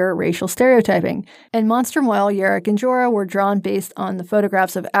are pure racial stereotyping. And Monster Moyle, Yarrick, and Jorah were drawn based on the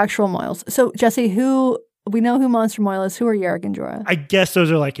photographs of actual Moyles. So, Jesse, we know who Monster Moyle is. Who are Yarrick and Jorah? I guess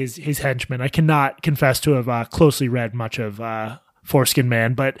those are like his henchmen. I cannot confess to have closely read much of Foreskin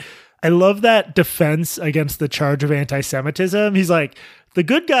Man, but I love that defense against the charge of anti-Semitism. He's like, the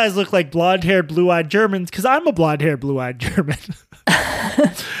good guys look like blonde-haired, blue-eyed Germans because I'm a blonde-haired, blue-eyed German.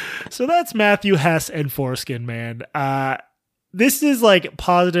 So that's Matthew Hess and Foreskin Man. This is like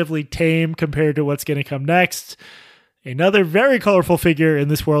positively tame compared to what's going to come next. Another very colorful figure in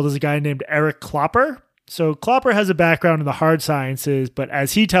this world is a guy named Eric Klopper. So Klopper has a background in the hard sciences, but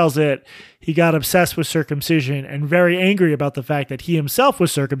as he tells it, he got obsessed with circumcision and very angry about the fact that he himself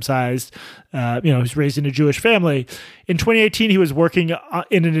was circumcised. He was raised in a Jewish family. In 2018, he was working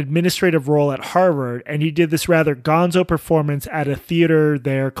in an administrative role at Harvard, and he did this rather gonzo performance at a theater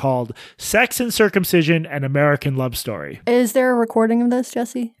there called Sex and Circumcision, an American Love Story. Is there a recording of this,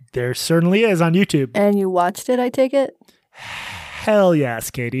 Jesse? There certainly is on YouTube. And you watched it, I take it? Hell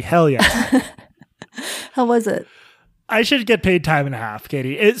yes, Katie. Hell yes. How was it? I should get paid time and a half,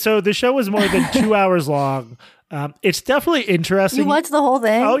 Katie. So the show was more than 2 hours long. It's definitely interesting. You watched the whole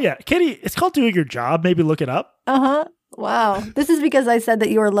thing? Oh, yeah. Katie, it's called Doing Your Job. Maybe look it up. Uh-huh. Wow. This is because I said that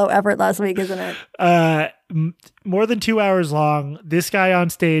you were low effort last week, isn't it? More than 2 hours long. This guy on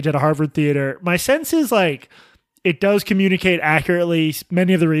stage at a Harvard theater. My sense is like it does communicate accurately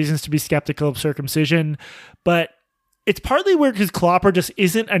many of the reasons to be skeptical of circumcision, but it's partly weird because Klopper just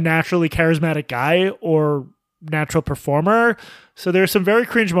isn't a naturally charismatic guy or natural performer. So there's some very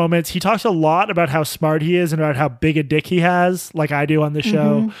cringe moments. He talks a lot about how smart he is and about how big a dick he has, like I do on the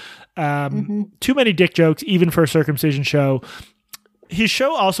show. Too many dick jokes, even for a circumcision show. His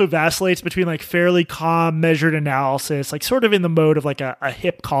show also vacillates between like fairly calm, measured analysis, like sort of in the mode of like a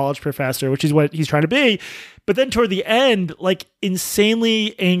hip college professor, which is what he's trying to be. But then toward the end, like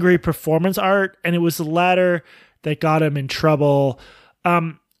insanely angry performance art. And it was the latter that got him in trouble.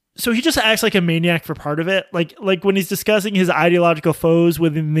 So he just acts like a maniac for part of it. Like when he's discussing his ideological foes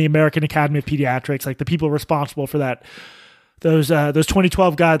within the American Academy of Pediatrics, like the people responsible for those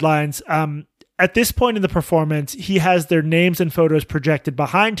 2012 guidelines. At this point in the performance, he has their names and photos projected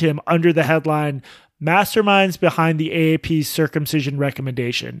behind him under the headline, Masterminds Behind the AAP's Circumcision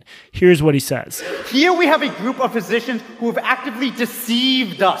Recommendation. Here's what he says. Here we have a group of physicians who have actively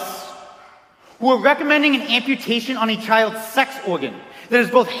deceived us, who are recommending an amputation on a child's sex organ that is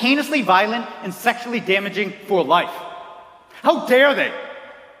both heinously violent and sexually damaging for life. How dare they?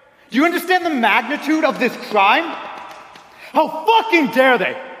 Do you understand the magnitude of this crime? How fucking dare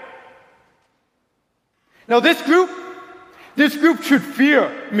they? Now this group should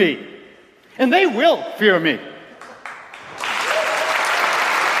fear me. And they will fear me.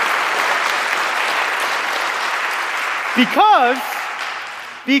 Because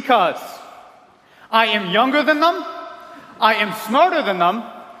I am younger than them, I am smarter than them,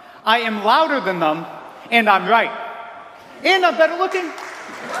 I am louder than them, and I'm right. And I'm better looking.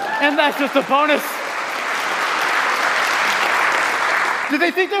 And that's just a bonus. Did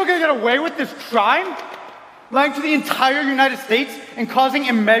they think they were going to get away with this crime? Lying to the entire United States and causing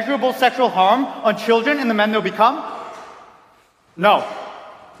immeasurable sexual harm on children and the men they'll become? No.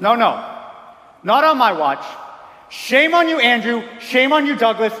 Not on my watch. Shame on you, Andrew. Shame on you,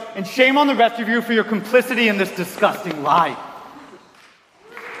 Douglas. And shame on the rest of you for your complicity in this disgusting lie.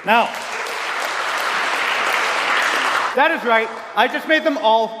 Now, that is right. I just made them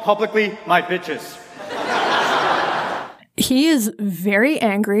all publicly my bitches. He is very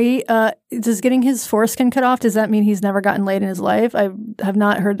angry. Does getting his foreskin cut off, does that mean he's never gotten laid in his life? I have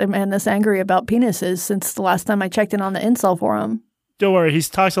not heard a man this angry about penises since the last time I checked in on the incel forum. Don't worry. He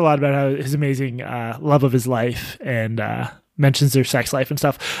talks a lot about how his amazing love of his life and mentions their sex life and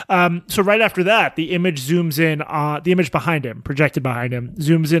stuff. So right after that, the image zooms in, the image behind him, projected behind him,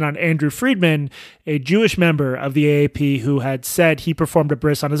 zooms in on Andrew Friedman, a Jewish member of the AAP who had said he performed a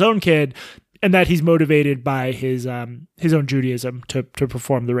bris on his own kid and that he's motivated by his own Judaism to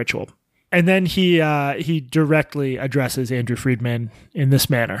perform the ritual. And then he directly addresses Andrew Friedman in this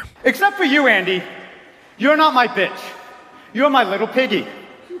manner. Except for you, Andy. You're not my bitch. You're my little piggy.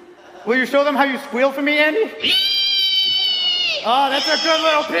 Will you show them how you squeal for me, Andy? Oh, that's a good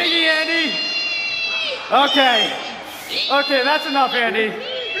little piggy, Andy. Okay, that's enough, Andy.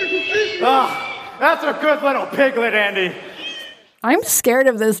 Oh, that's a good little piglet, Andy. I'm scared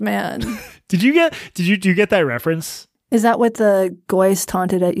of this man. Did you get that reference? Is that what the goys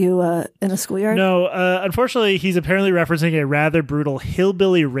taunted at you in the schoolyard? No, unfortunately, he's apparently referencing a rather brutal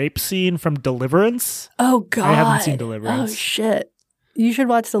hillbilly rape scene from Deliverance. Oh, God. I haven't seen Deliverance. Oh, shit. You should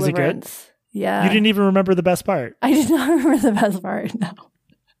watch Deliverance. Is it good? Yeah. You didn't even remember the best part. I did not remember the best part, no.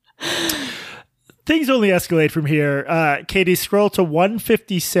 Things only escalate from here. Katie, scroll to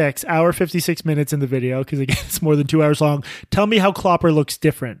 1:56, hour 56 minutes in the video, because again, it's more than 2 hours long. Tell me how Clopper looks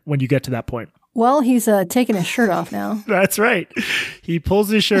different when you get to that point. Well, he's taking his shirt off now. That's right. He pulls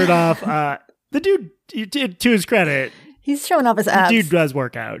his shirt off. The dude, to his credit, he's showing off his abs. The dude does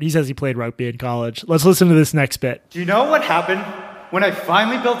work out. He says he played rugby in college. Let's listen to this next bit. Do you know what happened when I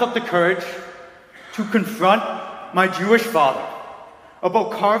finally built up the courage to confront my Jewish father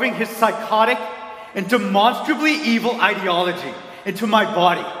about carving his psychotic and demonstrably evil ideology into my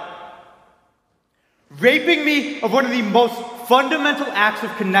body, raping me of one of the most fundamental acts of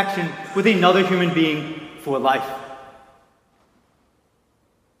connection with another human being for life?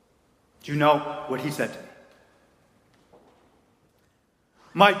 Do you know what he said to me?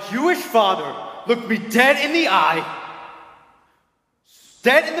 My Jewish father looked me dead in the eye,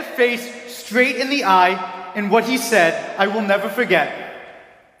 dead in the face, straight in the eye, and what he said, I will never forget.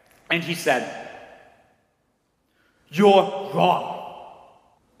 And he said, "You're wrong."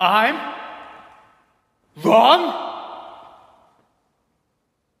 I'm wrong?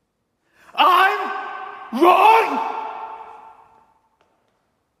 I'm wrong?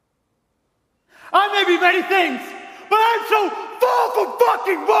 I may be many things, but I'm so far from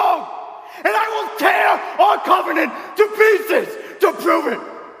fucking wrong! And I will tear our covenant to pieces to prove it!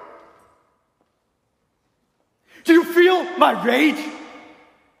 Do you feel my rage?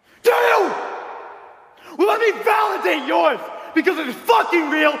 Do you? Well, let me validate yours, because it is fucking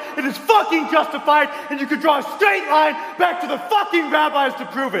real, it is fucking justified, and you can draw a straight line back to the fucking rabbis to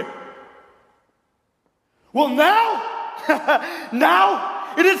prove it. Well, now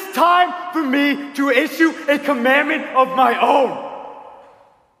it is time for me to issue a commandment of my own.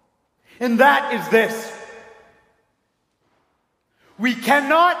 And that is this: we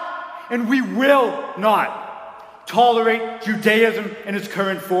cannot and we will not tolerate Judaism in its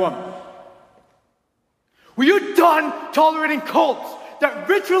current form. We are done tolerating cults that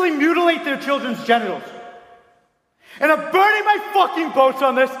ritually mutilate their children's genitals. And I'm burning my fucking boats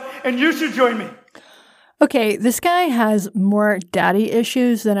on this, and you should join me. Okay, this guy has more daddy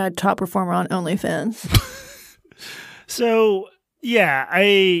issues than a top performer on OnlyFans. So, yeah,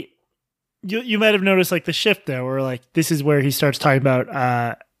 you might have noticed like the shift there, where like this is where he starts talking about,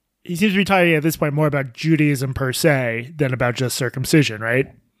 he seems to be talking at this point more about Judaism per se than about just circumcision,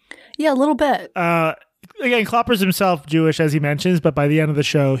 right? Yeah, a little bit. Again, Klopper's himself Jewish, as he mentions, but by the end of the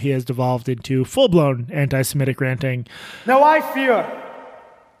show, he has devolved into full-blown anti-Semitic ranting. Now I fear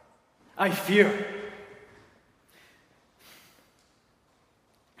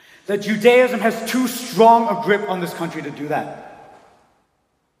that Judaism has too strong a grip on this country to do that.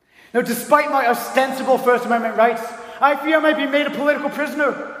 Now, despite my ostensible First Amendment rights, I fear I might be made a political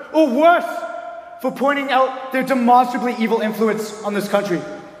prisoner, or worse, for pointing out their demonstrably evil influence on this country.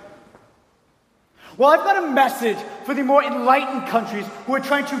 Well, I've got a message for the more enlightened countries who are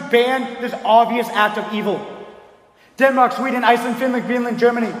trying to ban this obvious act of evil. Denmark, Sweden, Iceland, Finland, Greenland,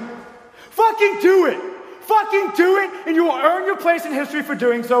 Germany. Fucking do it! Fucking do it, and you will earn your place in history for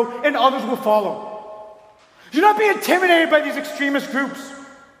doing so, and others will follow. Do not be intimidated by these extremist groups.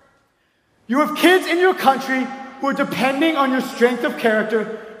 You have kids in your country who are depending on your strength of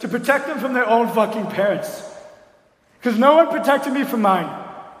character to protect them from their own fucking parents. Because no one protected me from mine.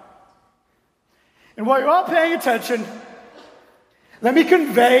 And while you're all paying attention, let me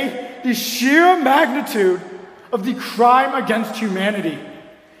convey the sheer magnitude of the crime against humanity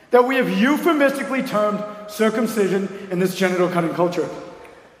that we have euphemistically termed circumcision in this genital cutting culture.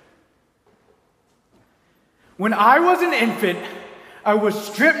 When I was an infant, I was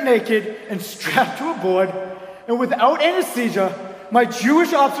stripped naked and strapped to a board, and without anesthesia, my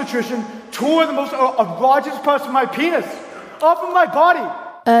Jewish obstetrician tore the most erogenous parts of my penis off of my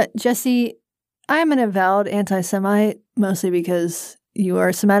body. Jesse, I'm an avowed anti-Semite, mostly because you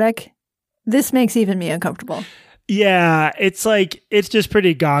are Semitic. This makes even me uncomfortable. Yeah, it's like, it's just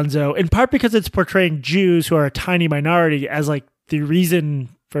pretty gonzo, in part because it's portraying Jews, who are a tiny minority, as like the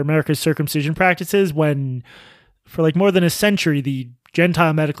reason for America's circumcision practices, when for like more than a century, the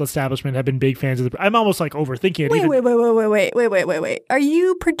Gentile medical establishment have been big fans of the... I'm almost like overthinking it. Wait. Are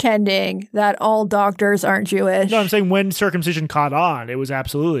you pretending that all doctors aren't Jewish? No, I'm saying when circumcision caught on, it was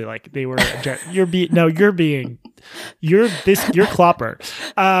absolutely like they were... you're Klopper.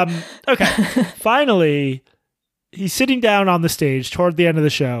 Okay. Finally, He's sitting down on the stage toward the end of the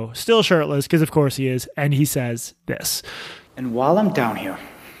show, still shirtless, because of course he is, and he says this. And while I'm down here,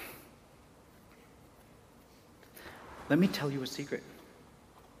 let me tell you a secret.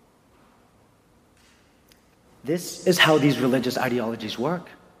 This is how these religious ideologies work.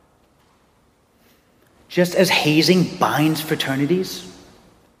 Just as hazing binds fraternities,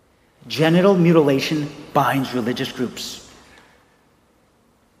 genital mutilation binds religious groups.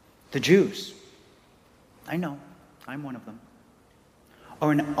 The Jews, I know, I'm one of them,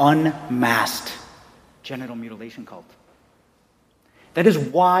 are an unmasked genital mutilation cult. That is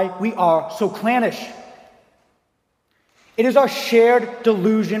why we are so clannish. It is our shared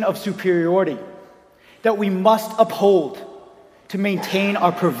delusion of superiority that we must uphold to maintain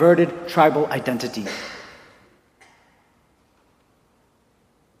our perverted tribal identity.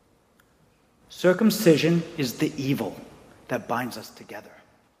 Circumcision is the evil that binds us together.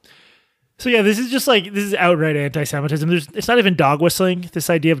 So yeah, this is outright anti-Semitism. It's not even dog whistling. This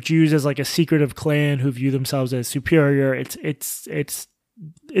idea of Jews as like a secretive clan who view themselves as superior. It's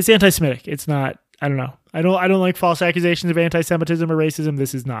anti-Semitic. It's not. I don't know. I don't like false accusations of anti-Semitism or racism.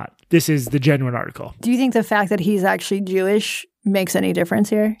 This is not. This is the genuine article. Do you think the fact that he's actually Jewish makes any difference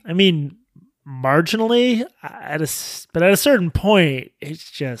here? I mean, marginally, but at a certain point, it's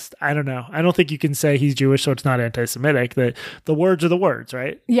just, I don't know. I don't think you can say he's Jewish, so it's not anti-Semitic. The words are the words,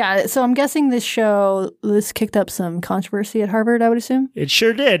 right? Yeah, so I'm guessing this kicked up some controversy at Harvard, I would assume? It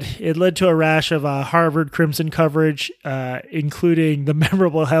sure did. It led to a rash of Harvard Crimson coverage, including the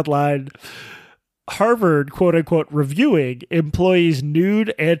memorable headline, Harvard, quote unquote, reviewing employees'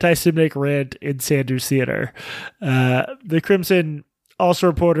 nude anti-Semitic rant in Sanders Theater. The Crimson also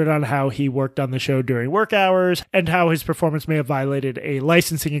reported on how he worked on the show during work hours and how his performance may have violated a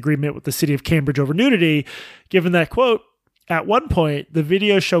licensing agreement with the city of Cambridge over nudity, given that, quote, at one point, the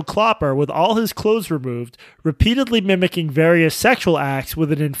videos show Klopper with all his clothes removed, repeatedly mimicking various sexual acts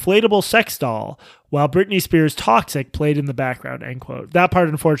with an inflatable sex doll, while Britney Spears' Toxic played in the background, end quote. That part,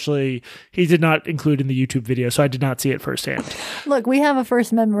 unfortunately, he did not include in the YouTube video, so I did not see it firsthand. Look, we have a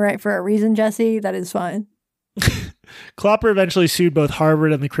First Amendment right for a reason, Jesse. That is fine. Klopper eventually sued both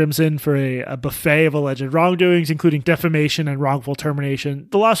Harvard and the Crimson for a buffet of alleged wrongdoings, including defamation and wrongful termination.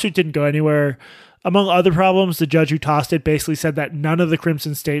 The lawsuit didn't go anywhere. Among other problems, the judge who tossed it basically said that none of the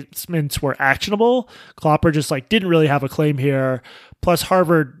Crimson statements were actionable. Klopper just didn't really have a claim here. Plus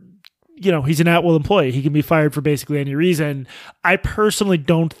Harvard, he's an at-will employee. He can be fired for basically any reason. I personally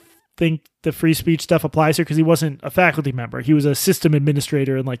don't think the free speech stuff applies here because he wasn't a faculty member. He was a system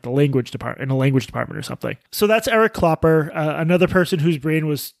administrator in the language department, in a language department or something. So that's Eric Klopper, another person whose brain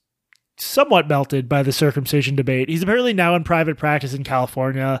was somewhat melted by the circumcision debate. He's apparently now in private practice in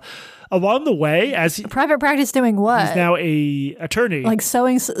California. Along the way, private practice doing what? He's now a attorney,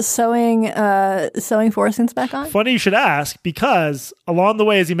 sewing foreskins back on. Funny you should ask, because along the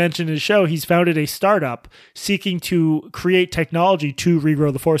way, as he mentioned in his show, he's founded a startup seeking to create technology to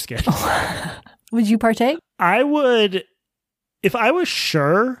regrow the foreskin. Would you partake? I would, if I was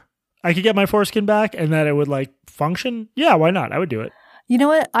sure I could get my foreskin back and that it would function. Yeah, why not? I would do it. You know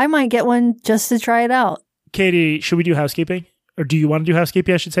what? I might get one just to try it out. Katie, should we do housekeeping? Or do you want to do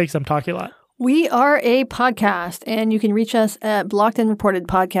housekeeping, I should say, because I'm talking a lot? We are a podcast, and you can reach us at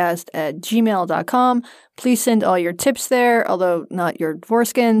blockedandreportedpodcast@gmail.com. Please send all your tips there, although not your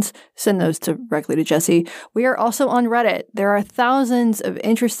foreskins. Send those directly to Jesse. We are also on Reddit. There are thousands of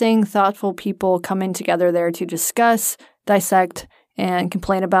interesting, thoughtful people coming together there to discuss, dissect, and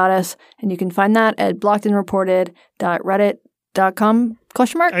complain about us. And you can find that at blockedandreported.reddit.com.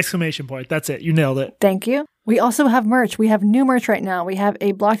 Exclamation point. That's it. You nailed it. Thank you. We also have merch. We have new merch right now. We have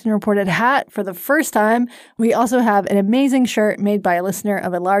a Blocked and Reported hat for the first time. We also have an amazing shirt made by a listener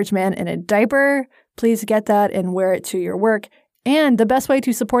of a large man in a diaper. Please get that and wear it to your work. And the best way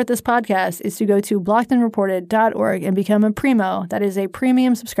to support this podcast is to go to blockedandreported.org and become a primo. That is a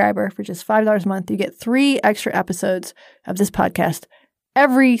premium subscriber for just $5 a month. You get 3 extra episodes of this podcast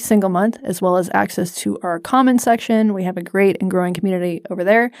every single month, as well as access to our comment section. We have a great and growing community over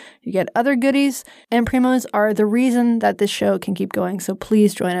there. You get other goodies, and primos are the reason that this show can keep going. So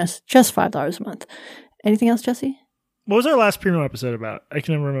please join us. Just $5 a month. Anything else, Jesse? What was our last primo episode about? I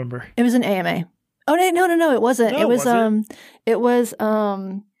can never remember. It was an AMA. Oh no, it wasn't.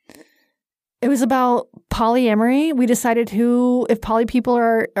 It was about polyamory. We decided if poly people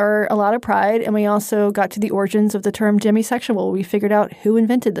are allowed at Pride, and we also got to the origins of the term demisexual. We figured out who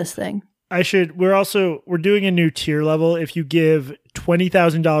invented this thing. We're doing a new tier level. If you give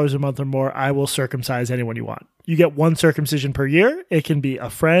 $20,000 a month or more, I will circumcise anyone you want. You get 1 circumcision per year. It can be a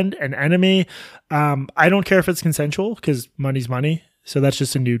friend, an enemy. I don't care if it's consensual because money's money. So that's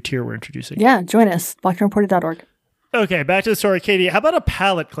just a new tier we're introducing. Yeah, join us. blockedandreported.org. Okay, back to the story, Katie. How about a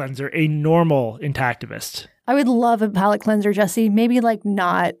palate cleanser, a normal intactivist? I would love a palate cleanser, Jesse. Maybe like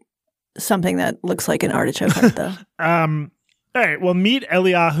not something that looks like an artichoke heart, though. All right, well, meet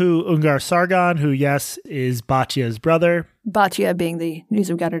Eliyahu Ungar Sargon, who, yes, is Batya's brother. Batya being the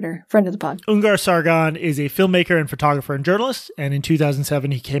newsroom editor, friend of the pod. Ungar Sargon is a filmmaker and photographer and journalist, and in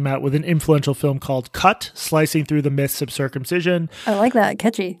 2007 he came out with an influential film called Cut, slicing through the myths of circumcision. I like that,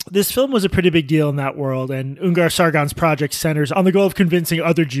 catchy. This film was a pretty big deal in that world, and Ungar Sargon's project centers on the goal of convincing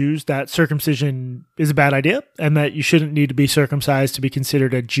other Jews that circumcision is a bad idea, and that you shouldn't need to be circumcised to be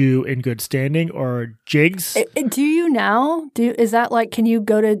considered a Jew in good standing, or jigs. Do you now? Is that like, can you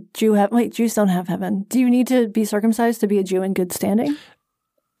go to Jew heaven? Wait, Jews don't have heaven. Do you need to be circumcised to be a Jew in good standing?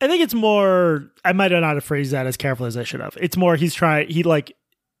 I think it's more, I might not have phrased that as carefully as I should have. It's more he's trying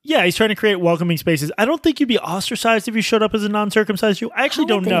to create welcoming spaces. I don't think you'd be ostracized if you showed up as a non-circumcised Jew. I actually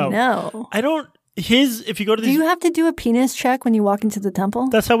don't know. No. If you go to these... Do you have to do a penis check when you walk into the temple?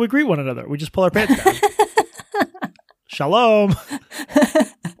 That's how we greet one another. We just pull our pants down. Shalom.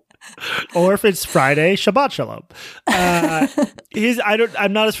 Or if it's Friday, Shabbat Shalom.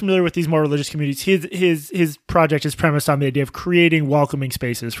 I'm not as familiar with these more religious communities. His project is premised on the idea of creating welcoming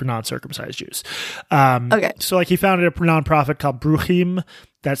spaces for non-circumcised Jews. Okay. So like he founded a nonprofit called Bruchim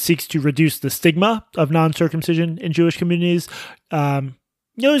that seeks to reduce the stigma of non-circumcision in Jewish communities.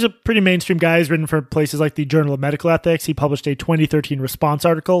 He's a pretty mainstream guy. He's written for places like the Journal of Medical Ethics. He published a 2013 response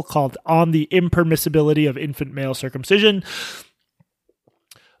article called On the Impermissibility of Infant Male Circumcision.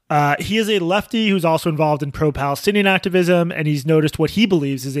 He is a lefty who's also involved in pro-Palestinian activism, and he's noticed what he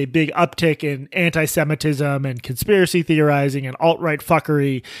believes is a big uptick in anti-Semitism and conspiracy theorizing and alt-right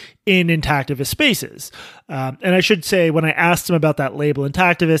fuckery in intactivist spaces. And I should say, when I asked him about that label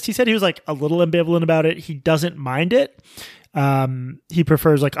intactivist, he said he was like a little ambivalent about it. He doesn't mind it. He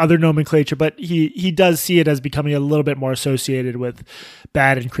prefers like other nomenclature, but he does see it as becoming a little bit more associated with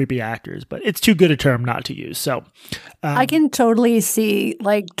bad and creepy actors, but it's too good a term not to use. So I can totally see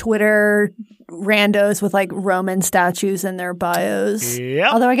like Twitter randos with like Roman statues in their bios.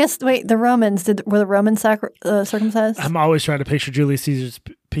 Yeah. Although I guess, were the Romans circumcised? I'm always trying to picture Julius Caesar's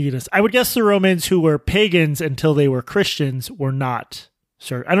penis. I would guess the Romans, who were pagans until they were Christians, were not.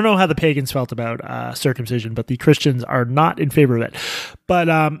 I don't know how the pagans felt about circumcision, but the Christians are not in favor of it. But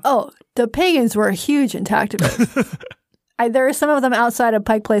the pagans were huge intactivists. There are some of them outside of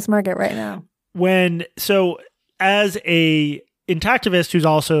Pike Place Market right now. As a intactivist who's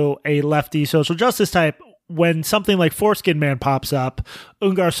also a lefty social justice type, when something like Foreskin Man pops up,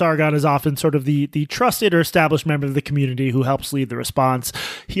 Ungar Sargon is often sort of the trusted or established member of the community who helps lead the response.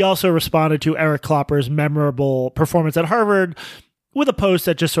 He also responded to Eric Klopper's memorable performance at Harvard with a post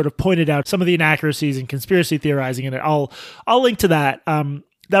that just sort of pointed out some of the inaccuracies and conspiracy theorizing in it. I'll link to that.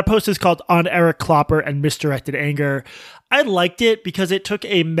 That post is called On Eric Klopper and Misdirected Anger. I liked it because it took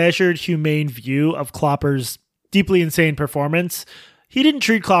a measured, humane view of Klopper's deeply insane performance. He didn't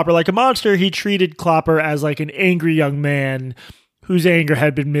treat Klopper like a monster. He treated Klopper as like an angry young man whose anger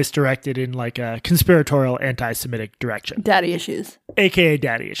had been misdirected in like a conspiratorial anti-Semitic direction. Daddy issues. AKA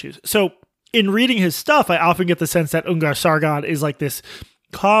daddy issues. So in reading his stuff, I often get the sense that Ungar Sargon is like this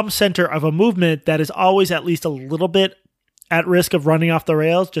calm center of a movement that is always at least a little bit at risk of running off the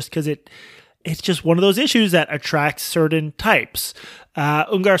rails just because it's just one of those issues that attracts certain types.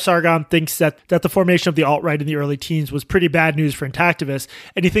 Ungar Sargon thinks that the formation of the alt-right in the early teens was pretty bad news for intactivists,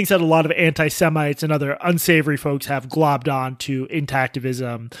 and he thinks that a lot of anti-Semites and other unsavory folks have globbed on to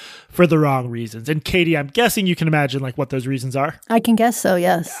intactivism for the wrong reasons. And Katie, I'm guessing you can imagine like what those reasons are. I can guess so,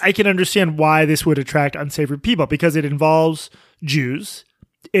 yes. I can understand why this would attract unsavory people, because it involves Jews,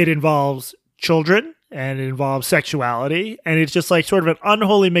 it involves children, and it involves sexuality, and it's just like sort of an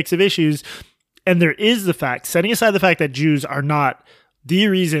unholy mix of issues. And there is the fact, setting aside the fact that Jews are not the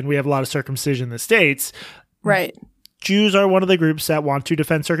reason we have a lot of circumcision in the States. Right. Jews are one of the groups that want to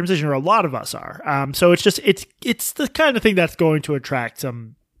defend circumcision, or a lot of us are. So it's the kind of thing that's going to attract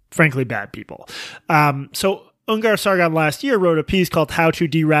some, frankly, bad people. So Ungar Sargon last year wrote a piece called How to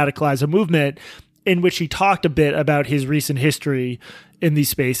De-Radicalize a Movement, in which he talked a bit about his recent history in these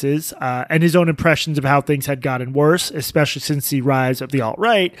spaces and his own impressions of how things had gotten worse, especially since the rise of the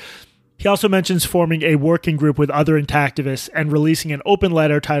alt-right. He also mentions forming a working group with other intactivists and releasing an open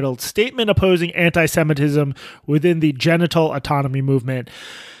letter titled Statement Opposing Anti-Semitism Within the Genital Autonomy Movement.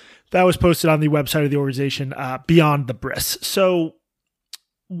 That was posted on the website of the organization, Beyond the Bris. So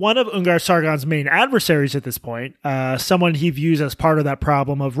one of Ungar Sargon's main adversaries at this point, someone he views as part of that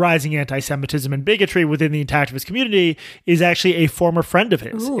problem of rising anti-Semitism and bigotry within the intactivist community, is actually a former friend of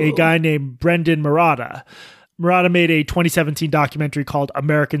his, a guy named Brendan Marotta. Marotta made a 2017 documentary called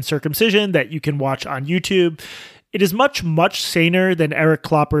American Circumcision that you can watch on YouTube. It is much, much saner than Eric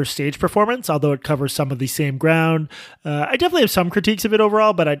Klopper's stage performance, although it covers some of the same ground. I definitely have some critiques of it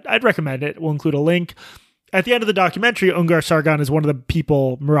overall, but I'd recommend it. We'll include a link. At the end of the documentary, Ungar Sargon is one of the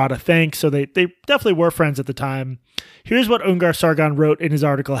people Murata thanks, so they definitely were friends at the time. Here's what Ungar Sargon wrote in his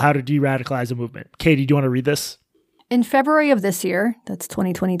article, How to De-Radicalize a Movement. Katie, do you want to read this? In February of this year, that's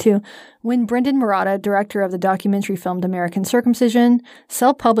 2022, when Brendan Murata, director of the documentary filmed American Circumcision,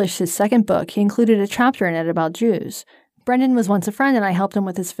 self-published his second book, he included a chapter in it about Jews. Brendan was once a friend, and I helped him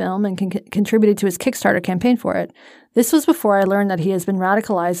with his film and contributed to his Kickstarter campaign for it. This was before I learned that he has been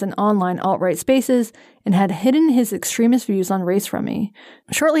radicalized in online alt-right spaces and had hidden his extremist views on race from me.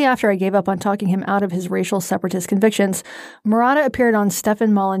 Shortly after I gave up on talking him out of his racial separatist convictions, Murata appeared on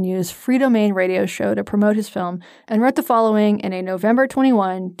Stefan Molyneux's Free Domain radio show to promote his film and wrote the following in a November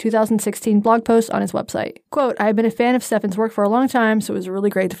 21, 2016 blog post on his website. Quote, I have been a fan of Stefan's work for a long time, so it was really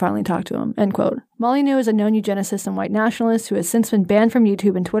great to finally talk to him. End quote. Molyneux is a known eugenicist and white nationalist who has since been banned from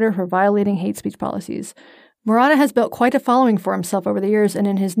YouTube and Twitter for violating hate speech policies. Murata has built quite a following for himself over the years, and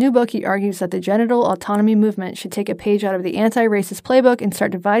in his new book, he argues that the genital autonomy movement should take a page out of the anti-racist playbook and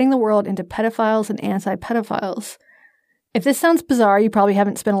start dividing the world into pedophiles and anti-pedophiles. If this sounds bizarre, you probably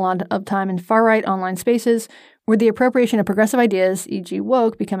haven't spent a lot of time in far-right online spaces where the appropriation of progressive ideas, e.g.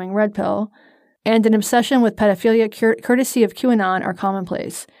 woke, becoming red pill, and an obsession with pedophilia courtesy of QAnon are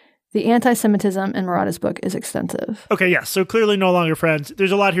commonplace. The anti-Semitism in Murata's book is extensive. Okay, yes, so clearly no longer friends.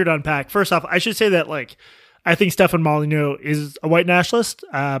 There's a lot here to unpack. First off, I should say that, I think Stefan Molyneux is a white nationalist.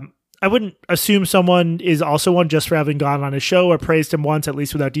 I wouldn't assume someone is also one just for having gone on his show or praised him once, at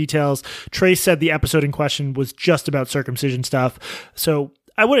least without details. Trace said the episode in question was just about circumcision stuff. So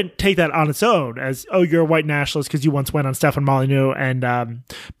I wouldn't take that on its own as, oh, you're a white nationalist because you once went on Stefan Molyneux and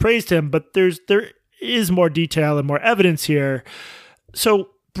praised him. But there is more detail and more evidence here. So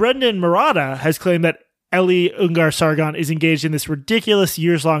Brendan Murata has claimed that Eli Ungar Sargon is engaged in this ridiculous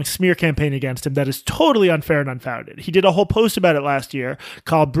years-long smear campaign against him that is totally unfair and unfounded. He did a whole post about it last year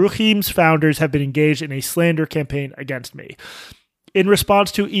called Bruchim's Founders Have Been Engaged in a Slander Campaign Against Me. In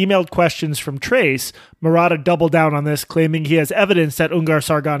response to emailed questions from Trace, Murata doubled down on this, claiming he has evidence that Ungar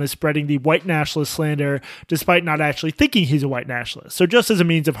Sargon is spreading the white nationalist slander despite not actually thinking he's a white nationalist, so just as a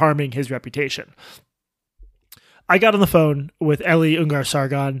means of harming his reputation. I got on the phone with Eli Ungar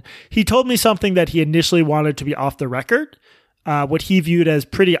Sargon. He told me something that he initially wanted to be off the record, what he viewed as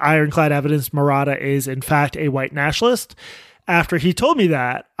pretty ironclad evidence Murata is, in fact, a white nationalist. After he told me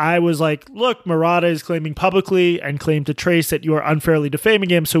that, I was like, look, Murata is claiming publicly and claimed to Trace that you are unfairly defaming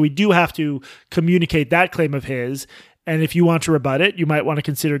him, so we do have to communicate that claim of his. And if you want to rebut it, you might want to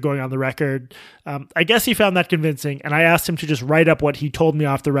consider going on the record. I guess he found that convincing, and I asked him to just write up what he told me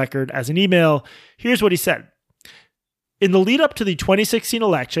off the record as an email. Here's what he said. In the lead up to the 2016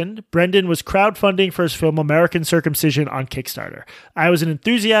 election, Brendan was crowdfunding for his film American Circumcision on Kickstarter. I was an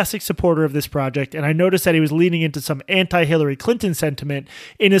enthusiastic supporter of this project, and I noticed that he was leaning into some anti-Hillary Clinton sentiment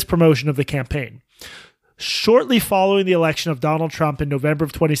in his promotion of the campaign. Shortly following the election of Donald Trump in November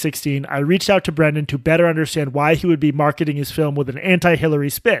of 2016, I reached out to Brendan to better understand why he would be marketing his film with an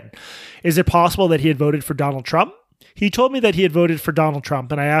anti-Hillary spin. Is it possible that he had voted for Donald Trump? He told me that he had voted for Donald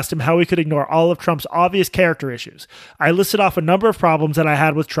Trump, and I asked him how he could ignore all of Trump's obvious character issues. I listed off a number of problems that I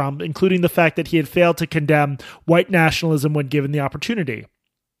had with Trump, including the fact that he had failed to condemn white nationalism when given the opportunity.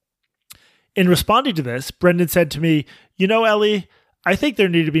 In responding to this, Brendan said to me, you know, Ellie, I think there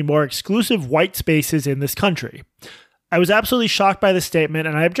need to be more exclusive white spaces in this country. I was absolutely shocked by this statement,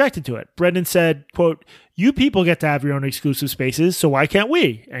 and I objected to it. Brendan said, quote, you people get to have your own exclusive spaces, so why can't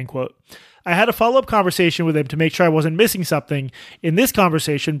we? End quote. I had a follow-up conversation with him to make sure I wasn't missing something. In this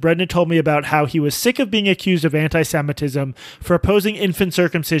conversation, Brendan told me about how he was sick of being accused of anti-Semitism for opposing infant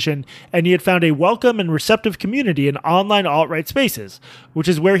circumcision, and he had found a welcome and receptive community in online alt-right spaces, which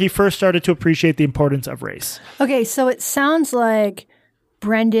is where he first started to appreciate the importance of race. Okay, so it sounds like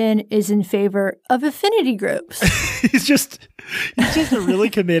Brendan is in favor of affinity groups. He's just a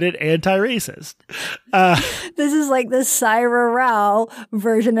really committed anti-racist. This is like the Saira Rao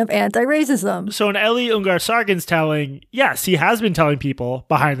version of anti-racism. So in Eli Ungar Sargon's telling, yes, he has been telling people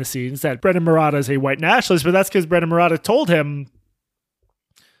behind the scenes that Brendan Murata is a white nationalist, but that's because Brendan Murata told him,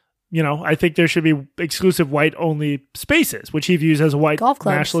 you know, I think there should be exclusive white-only spaces, which he views as white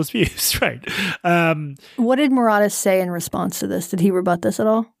nationalist views. Right. What did Murata say in response to this? Did he rebut this at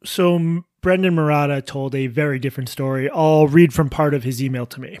all? So Brendan Murata told a very different story. I'll read from part of his email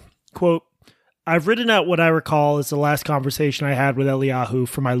to me. Quote, I've written out what I recall is the last conversation I had with Eliyahu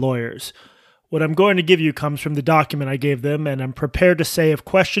for my lawyers. What I'm going to give you comes from the document I gave them, and I'm prepared to say if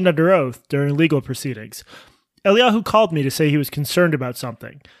questioned under oath during legal proceedings. Eliyahu called me to say he was concerned about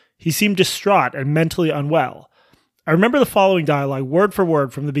something. He seemed distraught and mentally unwell. I remember the following dialogue word for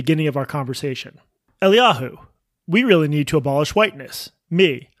word from the beginning of our conversation. Eliyahu, we really need to abolish whiteness.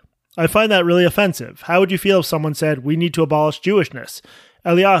 Me, I find that really offensive. How would you feel if someone said, we need to abolish Jewishness?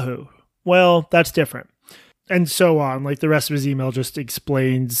 Eliyahu, well, that's different. And so on. Like the rest of his email just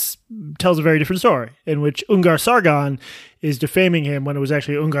tells a very different story in which Ungar Sargon is defaming him when it was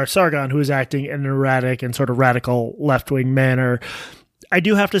actually Ungar Sargon who was acting in an erratic and sort of radical left-wing manner. I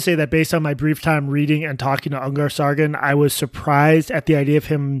do have to say that based on my brief time reading and talking to Ungar Sargon, I was surprised at the idea of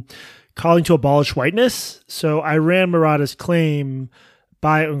him calling to abolish whiteness. So I ran Murata's claim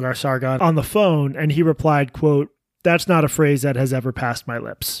by Ungar Sargon on the phone, and he replied, quote, "That's not a phrase that has ever passed my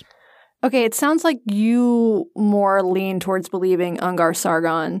lips." Okay, it sounds like you more lean towards believing Ungar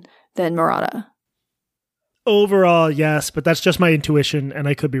Sargon than Murata. Overall, yes, but that's just my intuition, and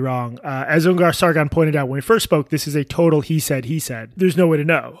I could be wrong. As Ungar Sargon pointed out when we first spoke, this is a total he said. There's no way to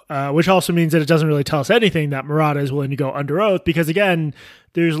know, which also means that it doesn't really tell us anything that Murata is willing to go under oath, because again,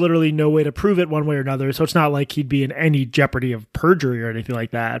 there's literally no way to prove it one way or another, so it's not like he'd be in any jeopardy of perjury or anything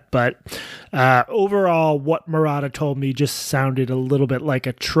like that. But overall, what Murata told me just sounded a little bit like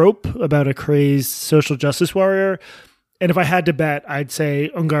a trope about a crazed social justice warrior. And if I had to bet, I'd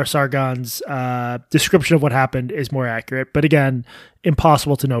say Ungar Sargon's description of what happened is more accurate. But again,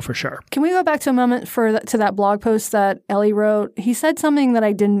 impossible to know for sure. Can we go back to a moment to that blog post that Ellie wrote? He said something that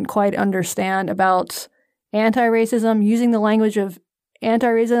I didn't quite understand about anti-racism, using the language of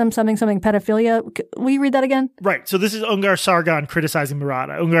anti-racism, something pedophilia. Will you read that again? Right. So this is Ungar Sargon criticizing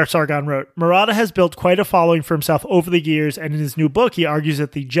Murata. Ungar Sargon wrote, Murata has built quite a following for himself over the years, and in his new book, he argues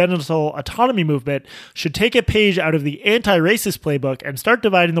that the genital autonomy movement should take a page out of the anti-racist playbook and start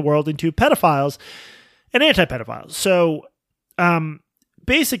dividing the world into pedophiles and anti-pedophiles. So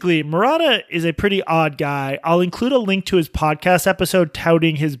basically, Murata is a pretty odd guy. I'll include a link to his podcast episode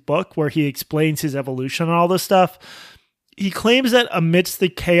touting his book where he explains his evolution and all this stuff. He claims that amidst the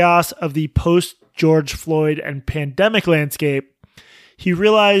chaos of the post-George Floyd and pandemic landscape, he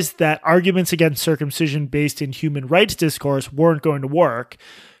realized that arguments against circumcision based in human rights discourse weren't going to work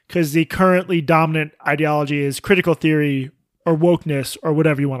because the currently dominant ideology is critical theory or wokeness or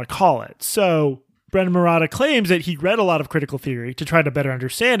whatever you want to call it. So Brendan Murata claims that he read a lot of critical theory to try to better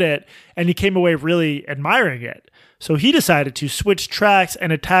understand it, and he came away really admiring it. So he decided to switch tracks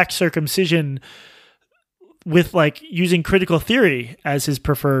and attack circumcision with using critical theory as his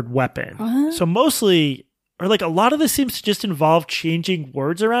preferred weapon. What? So mostly, or a lot of this seems to just involve changing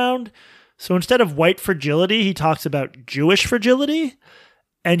words around. So instead of white fragility, he talks about Jewish fragility.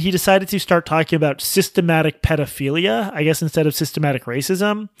 And he decided to start talking about systematic pedophilia, I guess, instead of systematic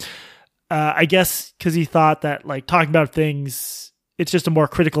racism. I guess because he thought that talking about things, it's just a more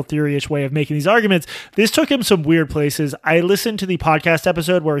critical theory-ish way of making these arguments. This took him some weird places. I listened to the podcast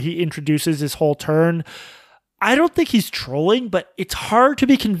episode where he introduces this whole turn. I don't think he's trolling, but it's hard to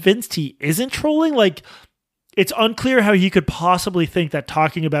be convinced he isn't trolling. It's unclear how he could possibly think that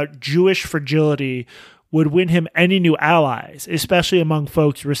talking about Jewish fragility would win him any new allies, especially among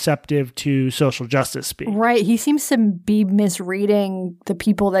folks receptive to social justice speak. Right. He seems to be misreading the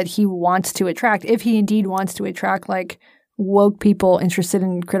people that he wants to attract, if he indeed wants to attract woke people interested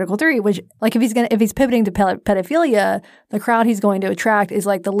in critical theory, which if he's pivoting to pedophilia, the crowd he's going to attract is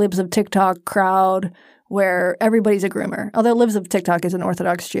the Libs of TikTok crowd, where everybody's a groomer. Although Libs of TikTok is an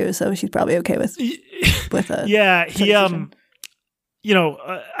Orthodox Jew, so she's probably okay with yeah, he I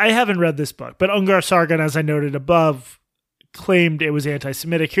haven't read this book, but Ungar Sargon, as I noted above, claimed it was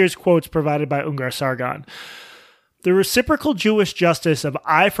anti-Semitic. Here's quotes provided by Ungar Sargon. The reciprocal Jewish justice of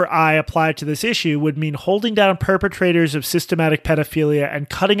eye for eye applied to this issue would mean holding down perpetrators of systematic pedophilia and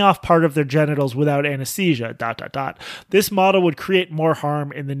cutting off part of their genitals without anesthesia, ... This model would create more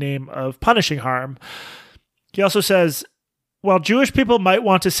harm in the name of punishing harm. He also says, while Jewish people might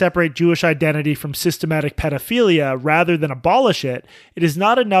want to separate Jewish identity from systematic pedophilia rather than abolish it, it is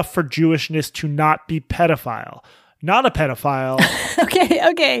not enough for Jewishness to not be pedophile. Not a pedophile.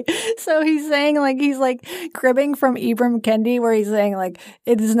 Okay. So he's saying he's cribbing from Ibram Kendi, where he's saying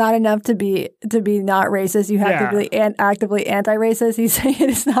it is not enough to be not racist. You have to be actively anti-racist. He's saying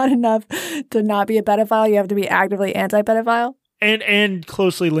it is not enough to not be a pedophile. You have to be actively anti-pedophile. And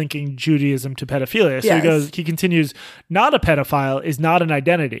closely linking Judaism to pedophilia. So he continues, not a pedophile is not an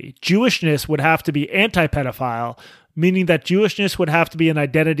identity. Jewishness would have to be anti-pedophile, meaning that Jewishness would have to be an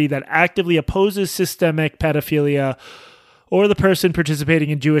identity that actively opposes systemic pedophilia, or the person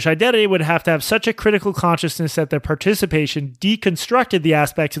participating in Jewish identity would have to have such a critical consciousness that their participation deconstructed the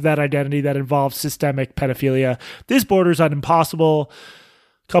aspects of that identity that involves systemic pedophilia. This borders on impossible.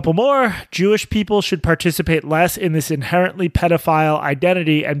 Couple more. Jewish people should participate less in this inherently pedophile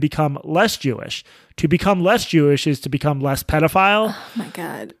identity and become less Jewish. To become less Jewish is to become less pedophile. Oh my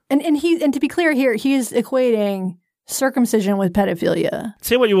God. And to be clear here, he is equating circumcision with pedophilia.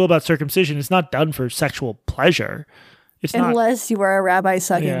 Say what you will about circumcision, it's not done for sexual pleasure. It's Unless you are a rabbi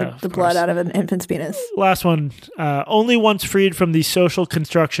sucking the blood out of an infant's penis. Last one. Only once freed from the social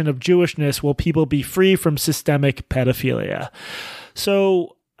construction of Jewishness will people be free from systemic pedophilia.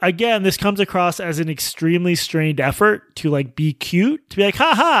 So again, this comes across as an extremely strained effort to like be cute, to be like,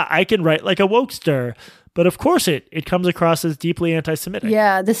 haha, I can write like a wokester. But of course it comes across as deeply anti-Semitic.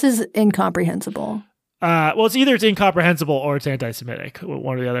 Yeah, this is incomprehensible. Well, it's either it's incomprehensible or it's anti-Semitic,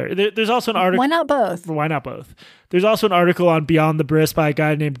 one or the other. There's also an article. Why not both? Why not both? There's also an article on Beyond the Bris by a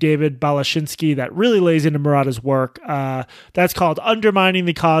guy named David Balashinsky that really lays into Murata's work. That's called Undermining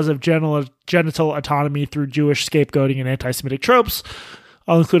the Cause of Genital Autonomy Through Jewish Scapegoating and Anti-Semitic Tropes.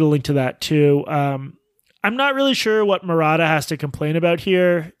 I'll include a link to that too. I'm not really sure what Murata has to complain about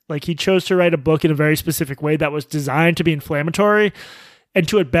here. Like, he chose to write a book in a very specific way that was designed to be inflammatory and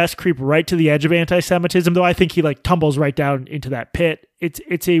to at best creep right to the edge of anti-Semitism, though I think he like tumbles right down into that pit.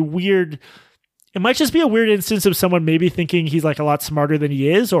 It's a weird, it might just be a weird instance of someone maybe thinking he's like a lot smarter than he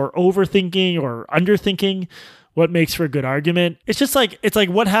is, or overthinking or underthinking what makes for a good argument. It's just like, it's like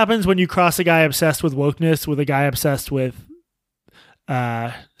what happens when you cross a guy obsessed with wokeness with a guy obsessed with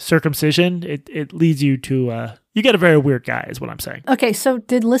circumcision. It leads you to you get a very weird guy, is what I'm saying. Okay, so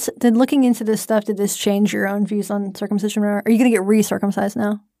did looking into this stuff, did this change your own views on circumcision? Are you going to get recircumcised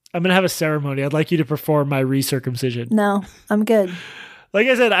now? I'm going to have a ceremony. I'd like you to perform my recircumcision. No, I'm good. Like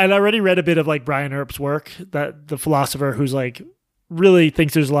I said, I'd already read a bit of like Brian Earp's work, that the philosopher who's like really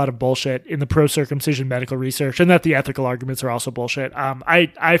thinks there's a lot of bullshit in the pro-circumcision medical research, and that the ethical arguments are also bullshit.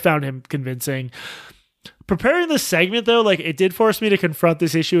 I found him convincing. Preparing this segment, though, like it did force me to confront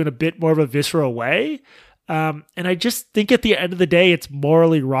this issue in a bit more of a visceral way. And I just think at the end of the day, it's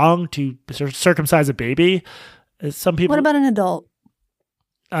morally wrong to circumcise a baby. Some people. What about an adult?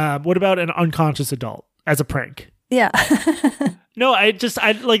 What about an unconscious adult as a prank? Yeah. No, I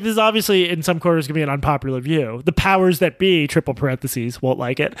like, this is obviously in some quarters going to be an unpopular view. The powers that be, triple parentheses, won't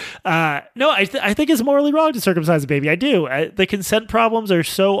like it. No, I think it's morally wrong to circumcise a baby. I do. The consent problems are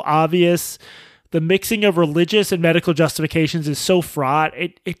so obvious. The mixing of religious and medical justifications is so fraught.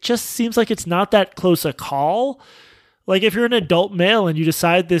 It just seems like it's not that close a call. Like, if you're an adult male and you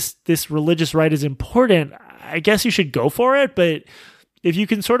decide this religious right is important, I guess you should go for it. But if you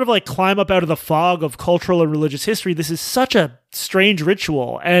can sort of like climb up out of the fog of cultural and religious history, this is such a strange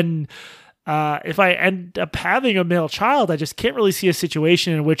ritual. And if I end up having a male child, I just can't really see a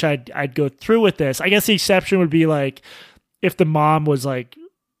situation in which I'd go through with this. I guess the exception would be like if the mom was like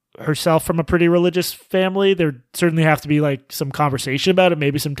herself from a pretty religious family. There'd certainly have to be like some conversation about it,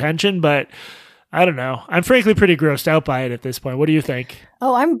 maybe some tension, but I don't know. I'm frankly pretty grossed out by it at this point. What do you think?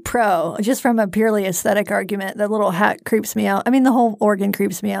 Oh, I'm pro. Just from a purely aesthetic argument, that little hat creeps me out. I mean, the whole organ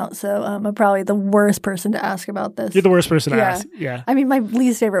creeps me out. So I'm probably the worst person to ask about this. You're the worst person to ask. Yeah. I mean, my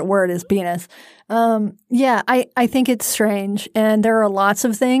least favorite word is penis. I think it's strange. And there are lots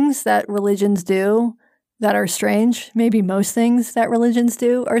of things that religions do that are strange. Maybe most things that religions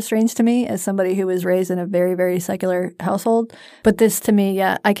do are strange to me as somebody who was raised in a very, very secular household. But this, to me,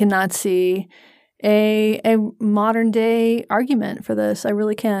 I cannot see a modern day argument for this. I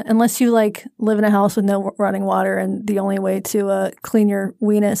really can't. Unless you like live in a house with no running water and the only way to clean your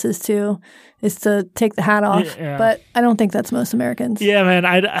weenus is to take the hat off. Yeah. But I don't think that's most Americans. Yeah, man,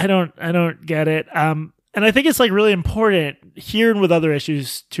 I don't get it. And I think it's like really important here and with other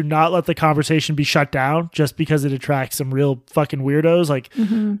issues to not let the conversation be shut down just because it attracts some real fucking weirdos. Like,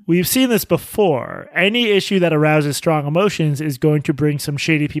 we've seen this before. Any issue that arouses strong emotions is going to bring some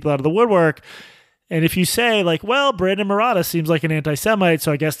shady people out of the woodwork. And if you say like, well, Brandon Murata seems like an anti-Semite,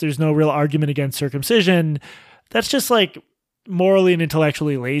 so I guess there's no real argument against circumcision, that's just like morally and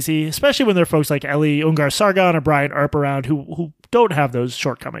intellectually lazy, especially when there are folks like Eli Ungar-Sargon or Brian Earp around who don't have those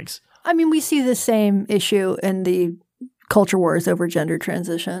shortcomings. I mean, we see the same issue in the culture wars over gender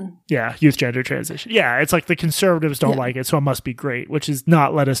transition. Yeah, youth gender transition. Yeah, it's like the conservatives don't like it, so it must be great, which has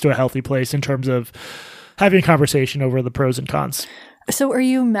not led us to a healthy place in terms of having a conversation over the pros and cons. So are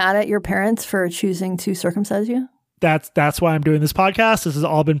you mad at your parents for choosing to circumcise you? That's why I'm doing this podcast. This has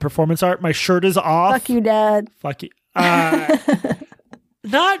all been performance art. My shirt is off. Fuck you, Dad. Fuck you.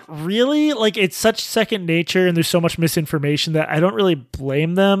 Not really. Like, it's such second nature and there's so much misinformation that I don't really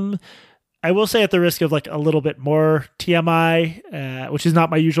blame them. I will say, at the risk of like a little bit more TMI, which is not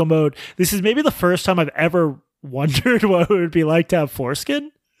my usual mode, this is maybe the first time I've ever wondered what it would be like to have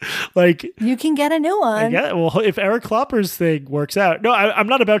foreskin. Like, you can get a new one. Yeah, well, if Eric Klopper's thing works out. No, I'm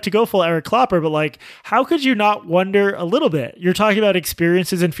not about to go full Eric Klopper, but like, how could you not wonder a little bit? You're talking about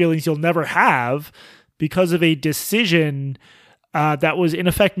experiences and feelings you'll never have because of a decision that was in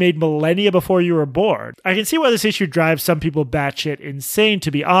effect made millennia before you were born. I can see why this issue drives some people batshit insane,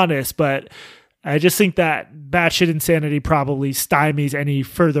 to be honest, but I just think that batshit insanity probably stymies any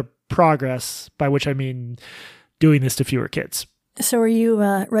further progress, by which I mean doing this to fewer kids. So are you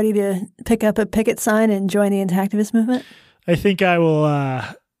ready to pick up a picket sign and join the anti-activist movement? I think I will,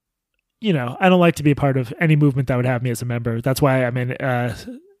 I don't like to be a part of any movement that would have me as a member. That's why I'm a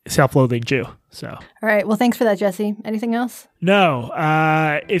self-loathing Jew. So, all right. Well, thanks for that, Jesse. Anything else? No.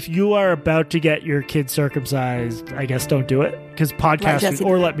 If you are about to get your kid circumcised, I guess don't do it, because podcasters,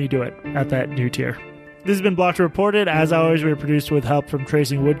 or let me do it at that new tier. This has been Blocked and Reported. As always, we are produced with help from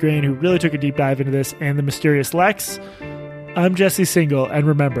Tracy Woodgrain, who really took a deep dive into this, and the mysterious Lex. I'm Jesse Singal, and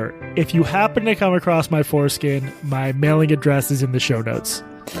remember, if you happen to come across my foreskin, my mailing address is in the show notes.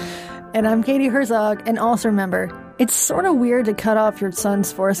 And I'm Katie Herzog, and also remember, it's sort of weird to cut off your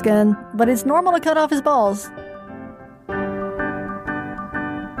son's foreskin, but it's normal to cut off his balls.